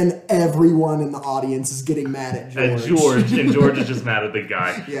 Then everyone in the audience is getting mad at George. And George is just mad at the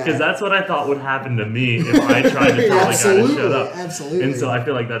guy. Because that's what I thought would happen to me if I tried to tell the guy to shut up. Absolutely. And so I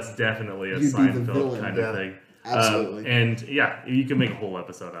feel like that's definitely a Seinfeld kind of thing. Absolutely. And you can make a whole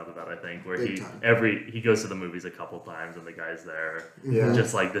episode out of that, I think, where he goes to the movies a couple times and the guy's there. Yeah.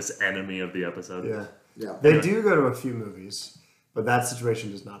 Just like this enemy of the episode. Yeah. They do go to a few movies, but that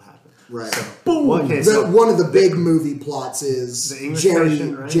situation does not happen. Right. So, boom. Okay, one of the big movie plots is the English Jerry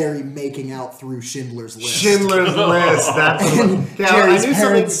patient, right? Jerry making out through Schindler's List. Schindler's List. That's the one. I knew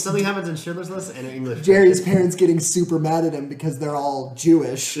parents, something happens in Schindler's List and in English. Jerry's parents getting super mad at him because they're all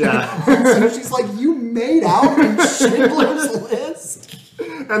Jewish. Yeah. So she's like, "You made out in Schindler's List?"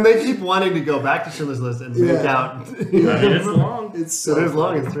 And they keep wanting to go back to Schindler's List and make out. It's long. It's so it is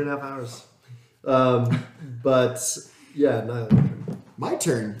long. It's 3.5 hours. But yeah, no. My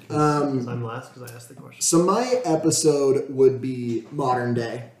turn. I'm last because I asked the question. So my episode would be modern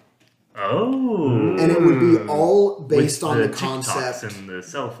day. Oh. And it would be all based on the TikToks concept. and the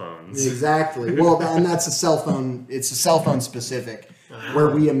cell phones. Exactly. Well, and that's a cell phone. It's a cell phone specific, where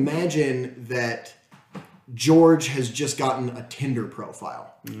we imagine that George has just gotten a Tinder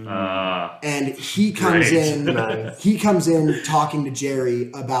profile, and he comes in. He comes in talking to Jerry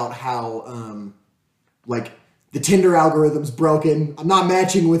about how, like, the Tinder algorithm's broken. I'm not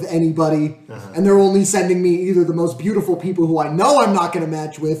matching with anybody, and they're only sending me either the most beautiful people who I know I'm not going to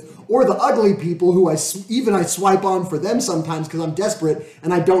match with, or the ugly people who I swipe on for them sometimes because I'm desperate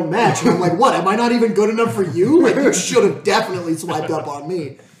and I don't match. And I'm like, what? Am I not even good enough for you? Like, you should have definitely swiped up on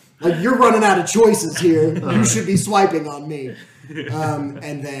me. Like, you're running out of choices here. You should be swiping on me.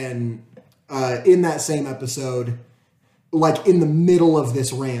 And then in that same episode, like in the middle of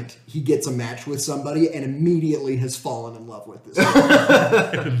this rant, he gets a match with somebody and immediately has fallen in love with this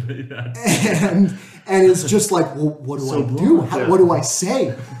person. and it's just like, well, what do I do? What do I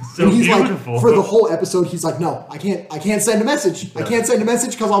say? So and he's beautiful. like, for the whole episode, he's like, no, I can't send a message. I can't send a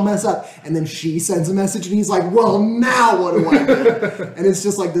message because I'll mess up. And then she sends a message and he's like, well, now what do I do? And it's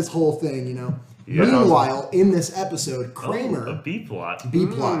just like this whole thing, you know? Yeah, meanwhile, in this episode, Kramer... a B-plot.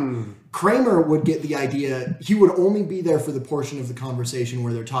 Kramer would get the idea... He would only be there for the portion of the conversation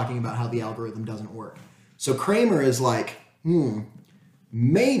where they're talking about how the algorithm doesn't work. So Kramer is like,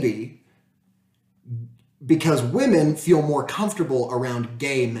 maybe because women feel more comfortable around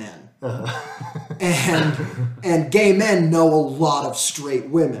gay men. And gay men know a lot of straight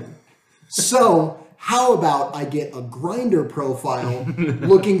women. So... how about I get a Grindr profile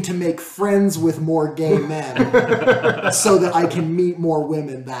looking to make friends with more gay men so that I can meet more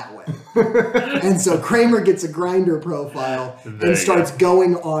women that way? And so Kramer gets a Grindr profile and starts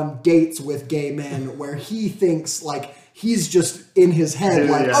going on dates with gay men where he thinks, like, he's just in his head,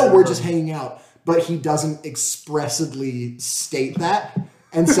 like, oh, we're just hanging out. But he doesn't expressly state that.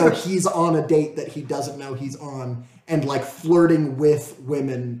 And so he's on a date that he doesn't know he's on and, like, flirting with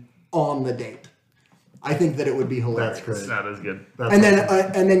women on the date. I think that it would be hilarious. That's great. That is good. And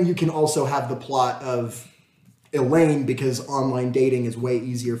then you can also have the plot of Elaine, because online dating is way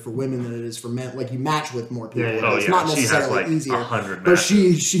easier for women than it is for men. Like, you match with more people. It's not necessarily easier. 100 but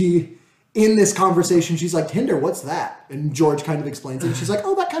she in this conversation, she's like, Tinder, what's that? And George kind of explains it. And she's like,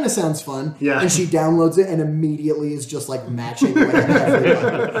 oh, that kind of sounds fun. Yeah. And she downloads it and immediately is just like matching with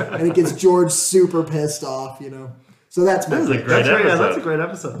everybody. And it gets George super pissed off, you know. So that's my a great episode. Yeah, that's a great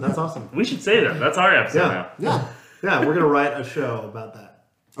episode. That's awesome. We should say that. That's our episode now. Yeah. Yeah, we're going to write a show about that.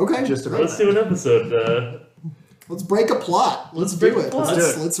 Okay. Just about Let's do an episode. Let's break a plot. Let's do it.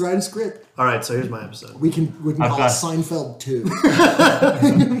 Let's write a script. All right, so here's my episode. We can call it Seinfeld 2.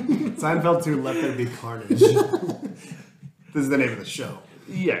 Seinfeld 2, Let There Be Carnage. This is the name of the show.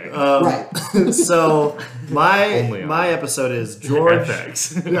 Yeah. Right. So my episode is George.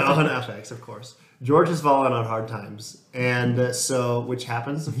 FX. Yeah, on FX, of course. George has fallen on hard times, and which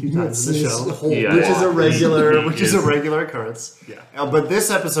happens a few times in the show, which is a regular occurrence. Yeah. But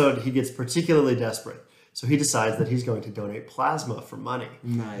this episode, he gets particularly desperate, so he decides that he's going to donate plasma for money.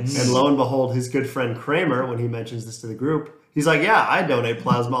 Nice. And lo and behold, his good friend Kramer, when he mentions this to the group, He's like, yeah, I donate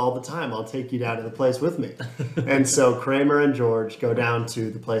plasma all the time. I'll take you down to the place with me. And so Kramer and George go down to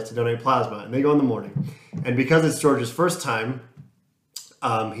the place to donate plasma, and they go in the morning. And because it's George's first time,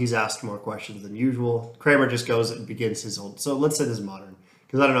 he's asked more questions than usual. Kramer just goes and begins his own. So let's say this is modern,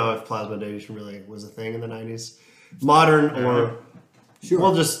 because I don't know if plasma donation really was a thing in the 90s. Modern or... Sure.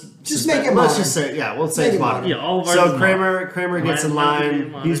 We'll just make it modern. Let's just say, we'll say it's modern. Yeah, all of ours so is Kramer gets in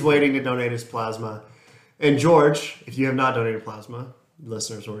line. He's waiting to donate his plasma. And George, if you have not donated plasma,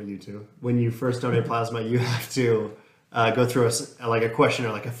 listeners or you too, when you first donate plasma, you have to go through a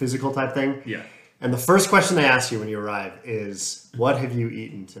questionnaire, like a physical type thing. Yeah. And the first question they ask you when you arrive is, what have you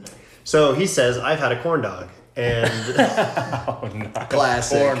eaten today? So he says, I've had a corn dog. And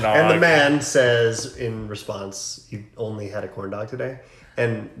classic. Corn dog. And the man says in response, you only had a corn dog today?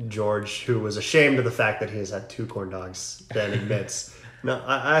 And George, who was ashamed of the fact that he has had 2 corn dogs, then admits, no,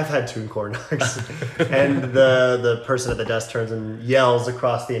 I've had 2 corn dogs. And the person at the desk turns and yells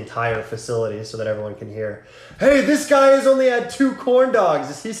across the entire facility so that everyone can hear, hey, this guy has only had 2 corn dogs.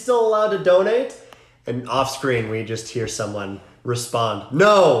 Is he still allowed to donate? And off screen, we just hear someone respond,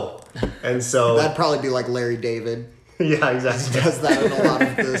 no. And so that'd probably be like Larry David. Yeah, exactly. He does that in a lot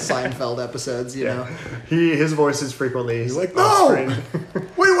of the Seinfeld episodes, you know. His voice is frequently like, no! Wait,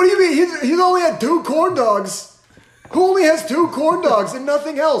 what do you mean? He's only had 2 corn dogs. Who only has 2 corn dogs and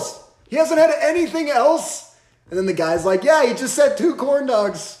nothing else? He hasn't had anything else? And then the guy's like, yeah, he just said 2 corn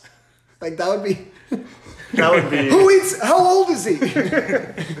dogs. Like, that would be... Who eats... How old is he?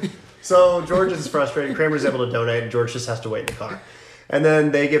 So George is frustrated. Kramer's able to donate, and George just has to wait in the car. And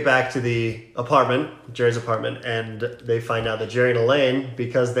then they get back to the apartment, Jerry's apartment, and they find out that Jerry and Elaine,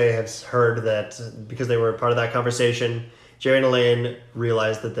 because they have heard that, because they were part of that conversation, Jerry and Elaine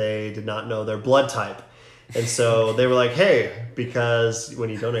realized that they did not know their blood type. And so they were like, hey, because when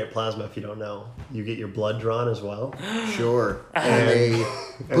you donate plasma, if you don't know, you get your blood drawn as well. Sure. And they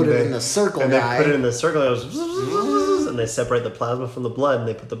put it in the circle, and they put it in the circle, and it goes, and they separate the plasma from the blood, and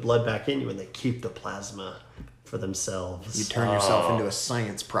they put the blood back in you, and they keep the plasma for themselves. You turn yourself into a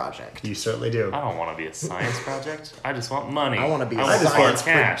science project. You certainly do. I don't want to be a science project. I just want money. I want to be a science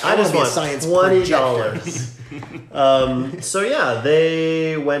cash. I just want science $20. So yeah,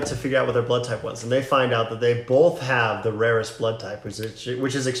 they went to figure out what their blood type was, and they find out that they both have the rarest blood type, which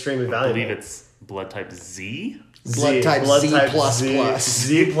is extremely valuable. I believe it's blood type Z. Blood type Z++.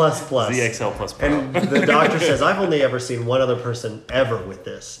 Z++. ZXL++. And the doctor says, I've only ever seen one other person ever with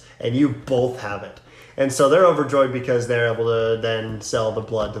this, and you both have it. And so they're overjoyed because they're able to then sell the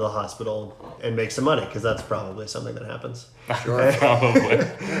blood to the hospital and make some money, because that's probably something that happens. Sure. Probably.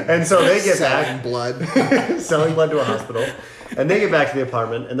 And so they get selling blood. selling blood to a hospital. And they get back to the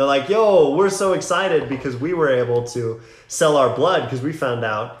apartment, and they're like, yo, we're so excited because we were able to sell our blood because we found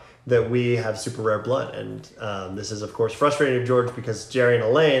out that we have super rare blood. And this is, of course, frustrating to George because Jerry and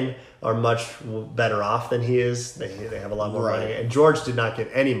Elaine are much better off than he is. They have a lot more money. And George did not get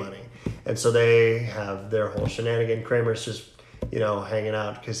any money. And so they have their whole shenanigan. Kramer's just, hanging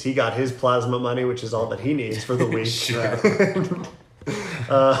out because he got his plasma money, which is all that he needs for the week.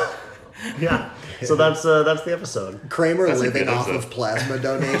 Yeah. So that's the episode. Kramer living off of plasma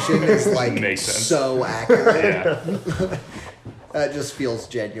donation is like so accurate. Yeah. That just feels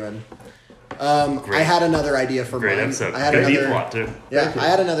genuine. I had another idea for Great mine. episode. I had Good another, deep plot too. Yeah, I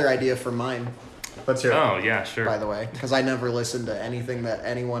had another idea for mine. Let's hear it. Oh, yeah, sure. By the way, because I never listen to anything that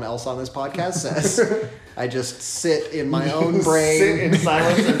anyone else on this podcast says. I just sit in my own brain. Sit in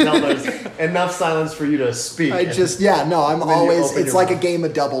silence until there's enough silence for you to speak. I'm always, it's like a game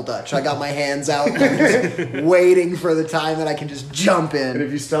of double dutch. I got my hands out and I'm just waiting for the time that I can just jump in. And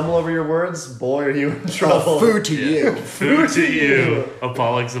if you stumble over your words, boy, are you in trouble. Food to you. Food to you.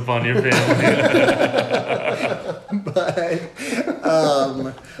 Apologise upon your family. But,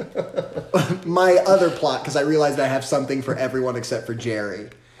 my other plot, because I realized I have something for everyone except for Jerry,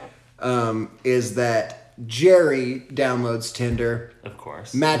 is that Jerry downloads Tinder, Of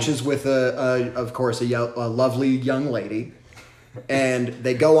course. matches with a lovely young lady, and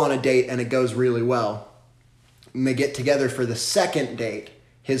they go on a date and it goes really well. And they get together for the second date.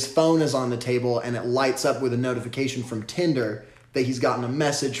 His phone is on the table and it lights up with a notification from Tinder that he's gotten a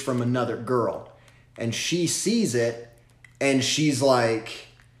message from another girl. And she sees it and she's like,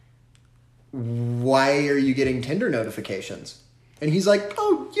 why are you getting Tinder notifications? And he's like,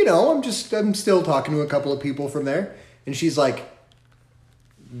 oh, I'm still talking to a couple of people from there. And she's like,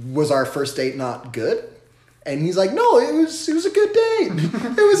 was our first date not good? And he's like, no, it was a good date. It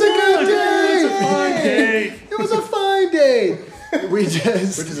was a good date. It was a fine date. It was a fine date. Which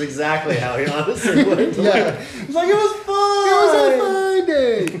is exactly how he honestly would. Yeah. He's like, it was fun. It was a fine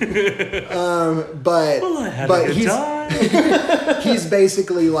day. But Well, I had but a good time. he's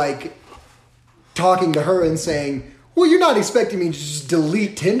basically like talking to her and saying, well, you're not expecting me to just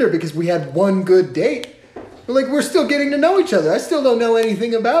delete Tinder because we had one good date. Like, we're still getting to know each other. I still don't know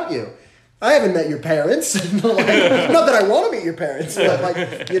anything about you. I haven't met your parents. Like, not that I want to meet your parents, but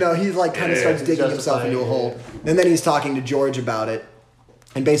like, you know, he's like kind of starts digging himself into a hole. And then he's talking to George about it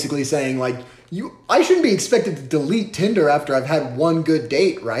and basically saying like, I shouldn't be expected to delete Tinder after I've had one good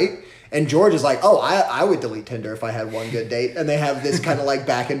date, right? And George is like, oh, I would delete Tinder if I had one good date. And they have this kind of like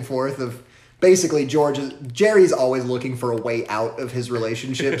back and forth of basically Jerry's always looking for a way out of his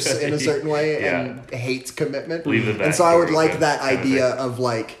relationships in a certain way and hates commitment. And so I would like that idea of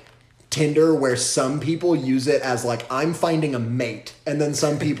like Tinder where some people use it as like, I'm finding a mate. And then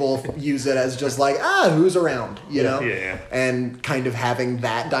some people use it as just like, who's around, you know? Yeah. And kind of having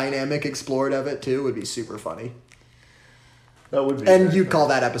that dynamic explored of it too would be super funny. That would be. And you'd call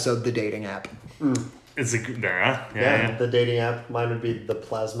that episode the dating app. It's a yeah. The dating app. Mine would be the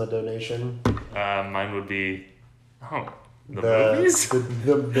plasma donation. Mine would be the movies.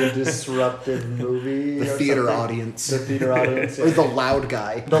 The disruptive movie. The theater audience. The theater audience. Yeah. Or the loud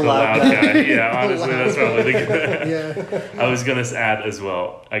guy. The loud guy. Yeah, honestly, that's probably the good. Yeah. I was gonna add as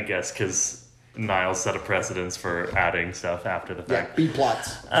well, I guess, because Niall set a precedence for adding stuff after the Yeah, fact.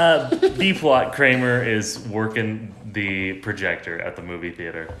 B-plots. B-plot, Kramer is working the projector at the movie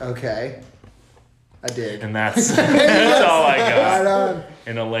theater. Okay. I did. And that's all I got. Right on.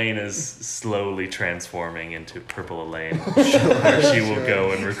 And Elaine is slowly transforming into Purple Elaine. Where she will go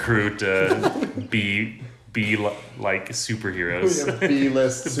and recruit B like superheroes.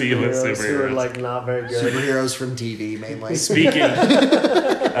 B-list superheroes who are superheroes. like not very good. Superheroes from TV, mainly. Speaking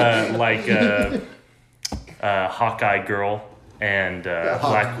like Hawkeye girl and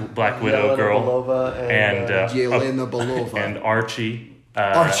Black Widow Yelena girl Belova and Yelena Belova. and Archie.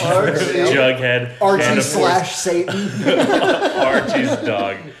 Archie. Jughead. Archie and of / Satan. course, Archie's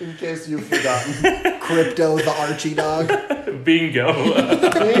dog. In case you've forgotten. Crypto the Archie dog. Bingo.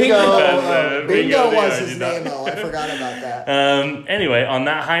 Bingo was the his dog. name, though. I forgot about that. Anyway, on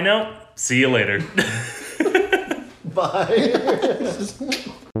that high note, see you later. Bye.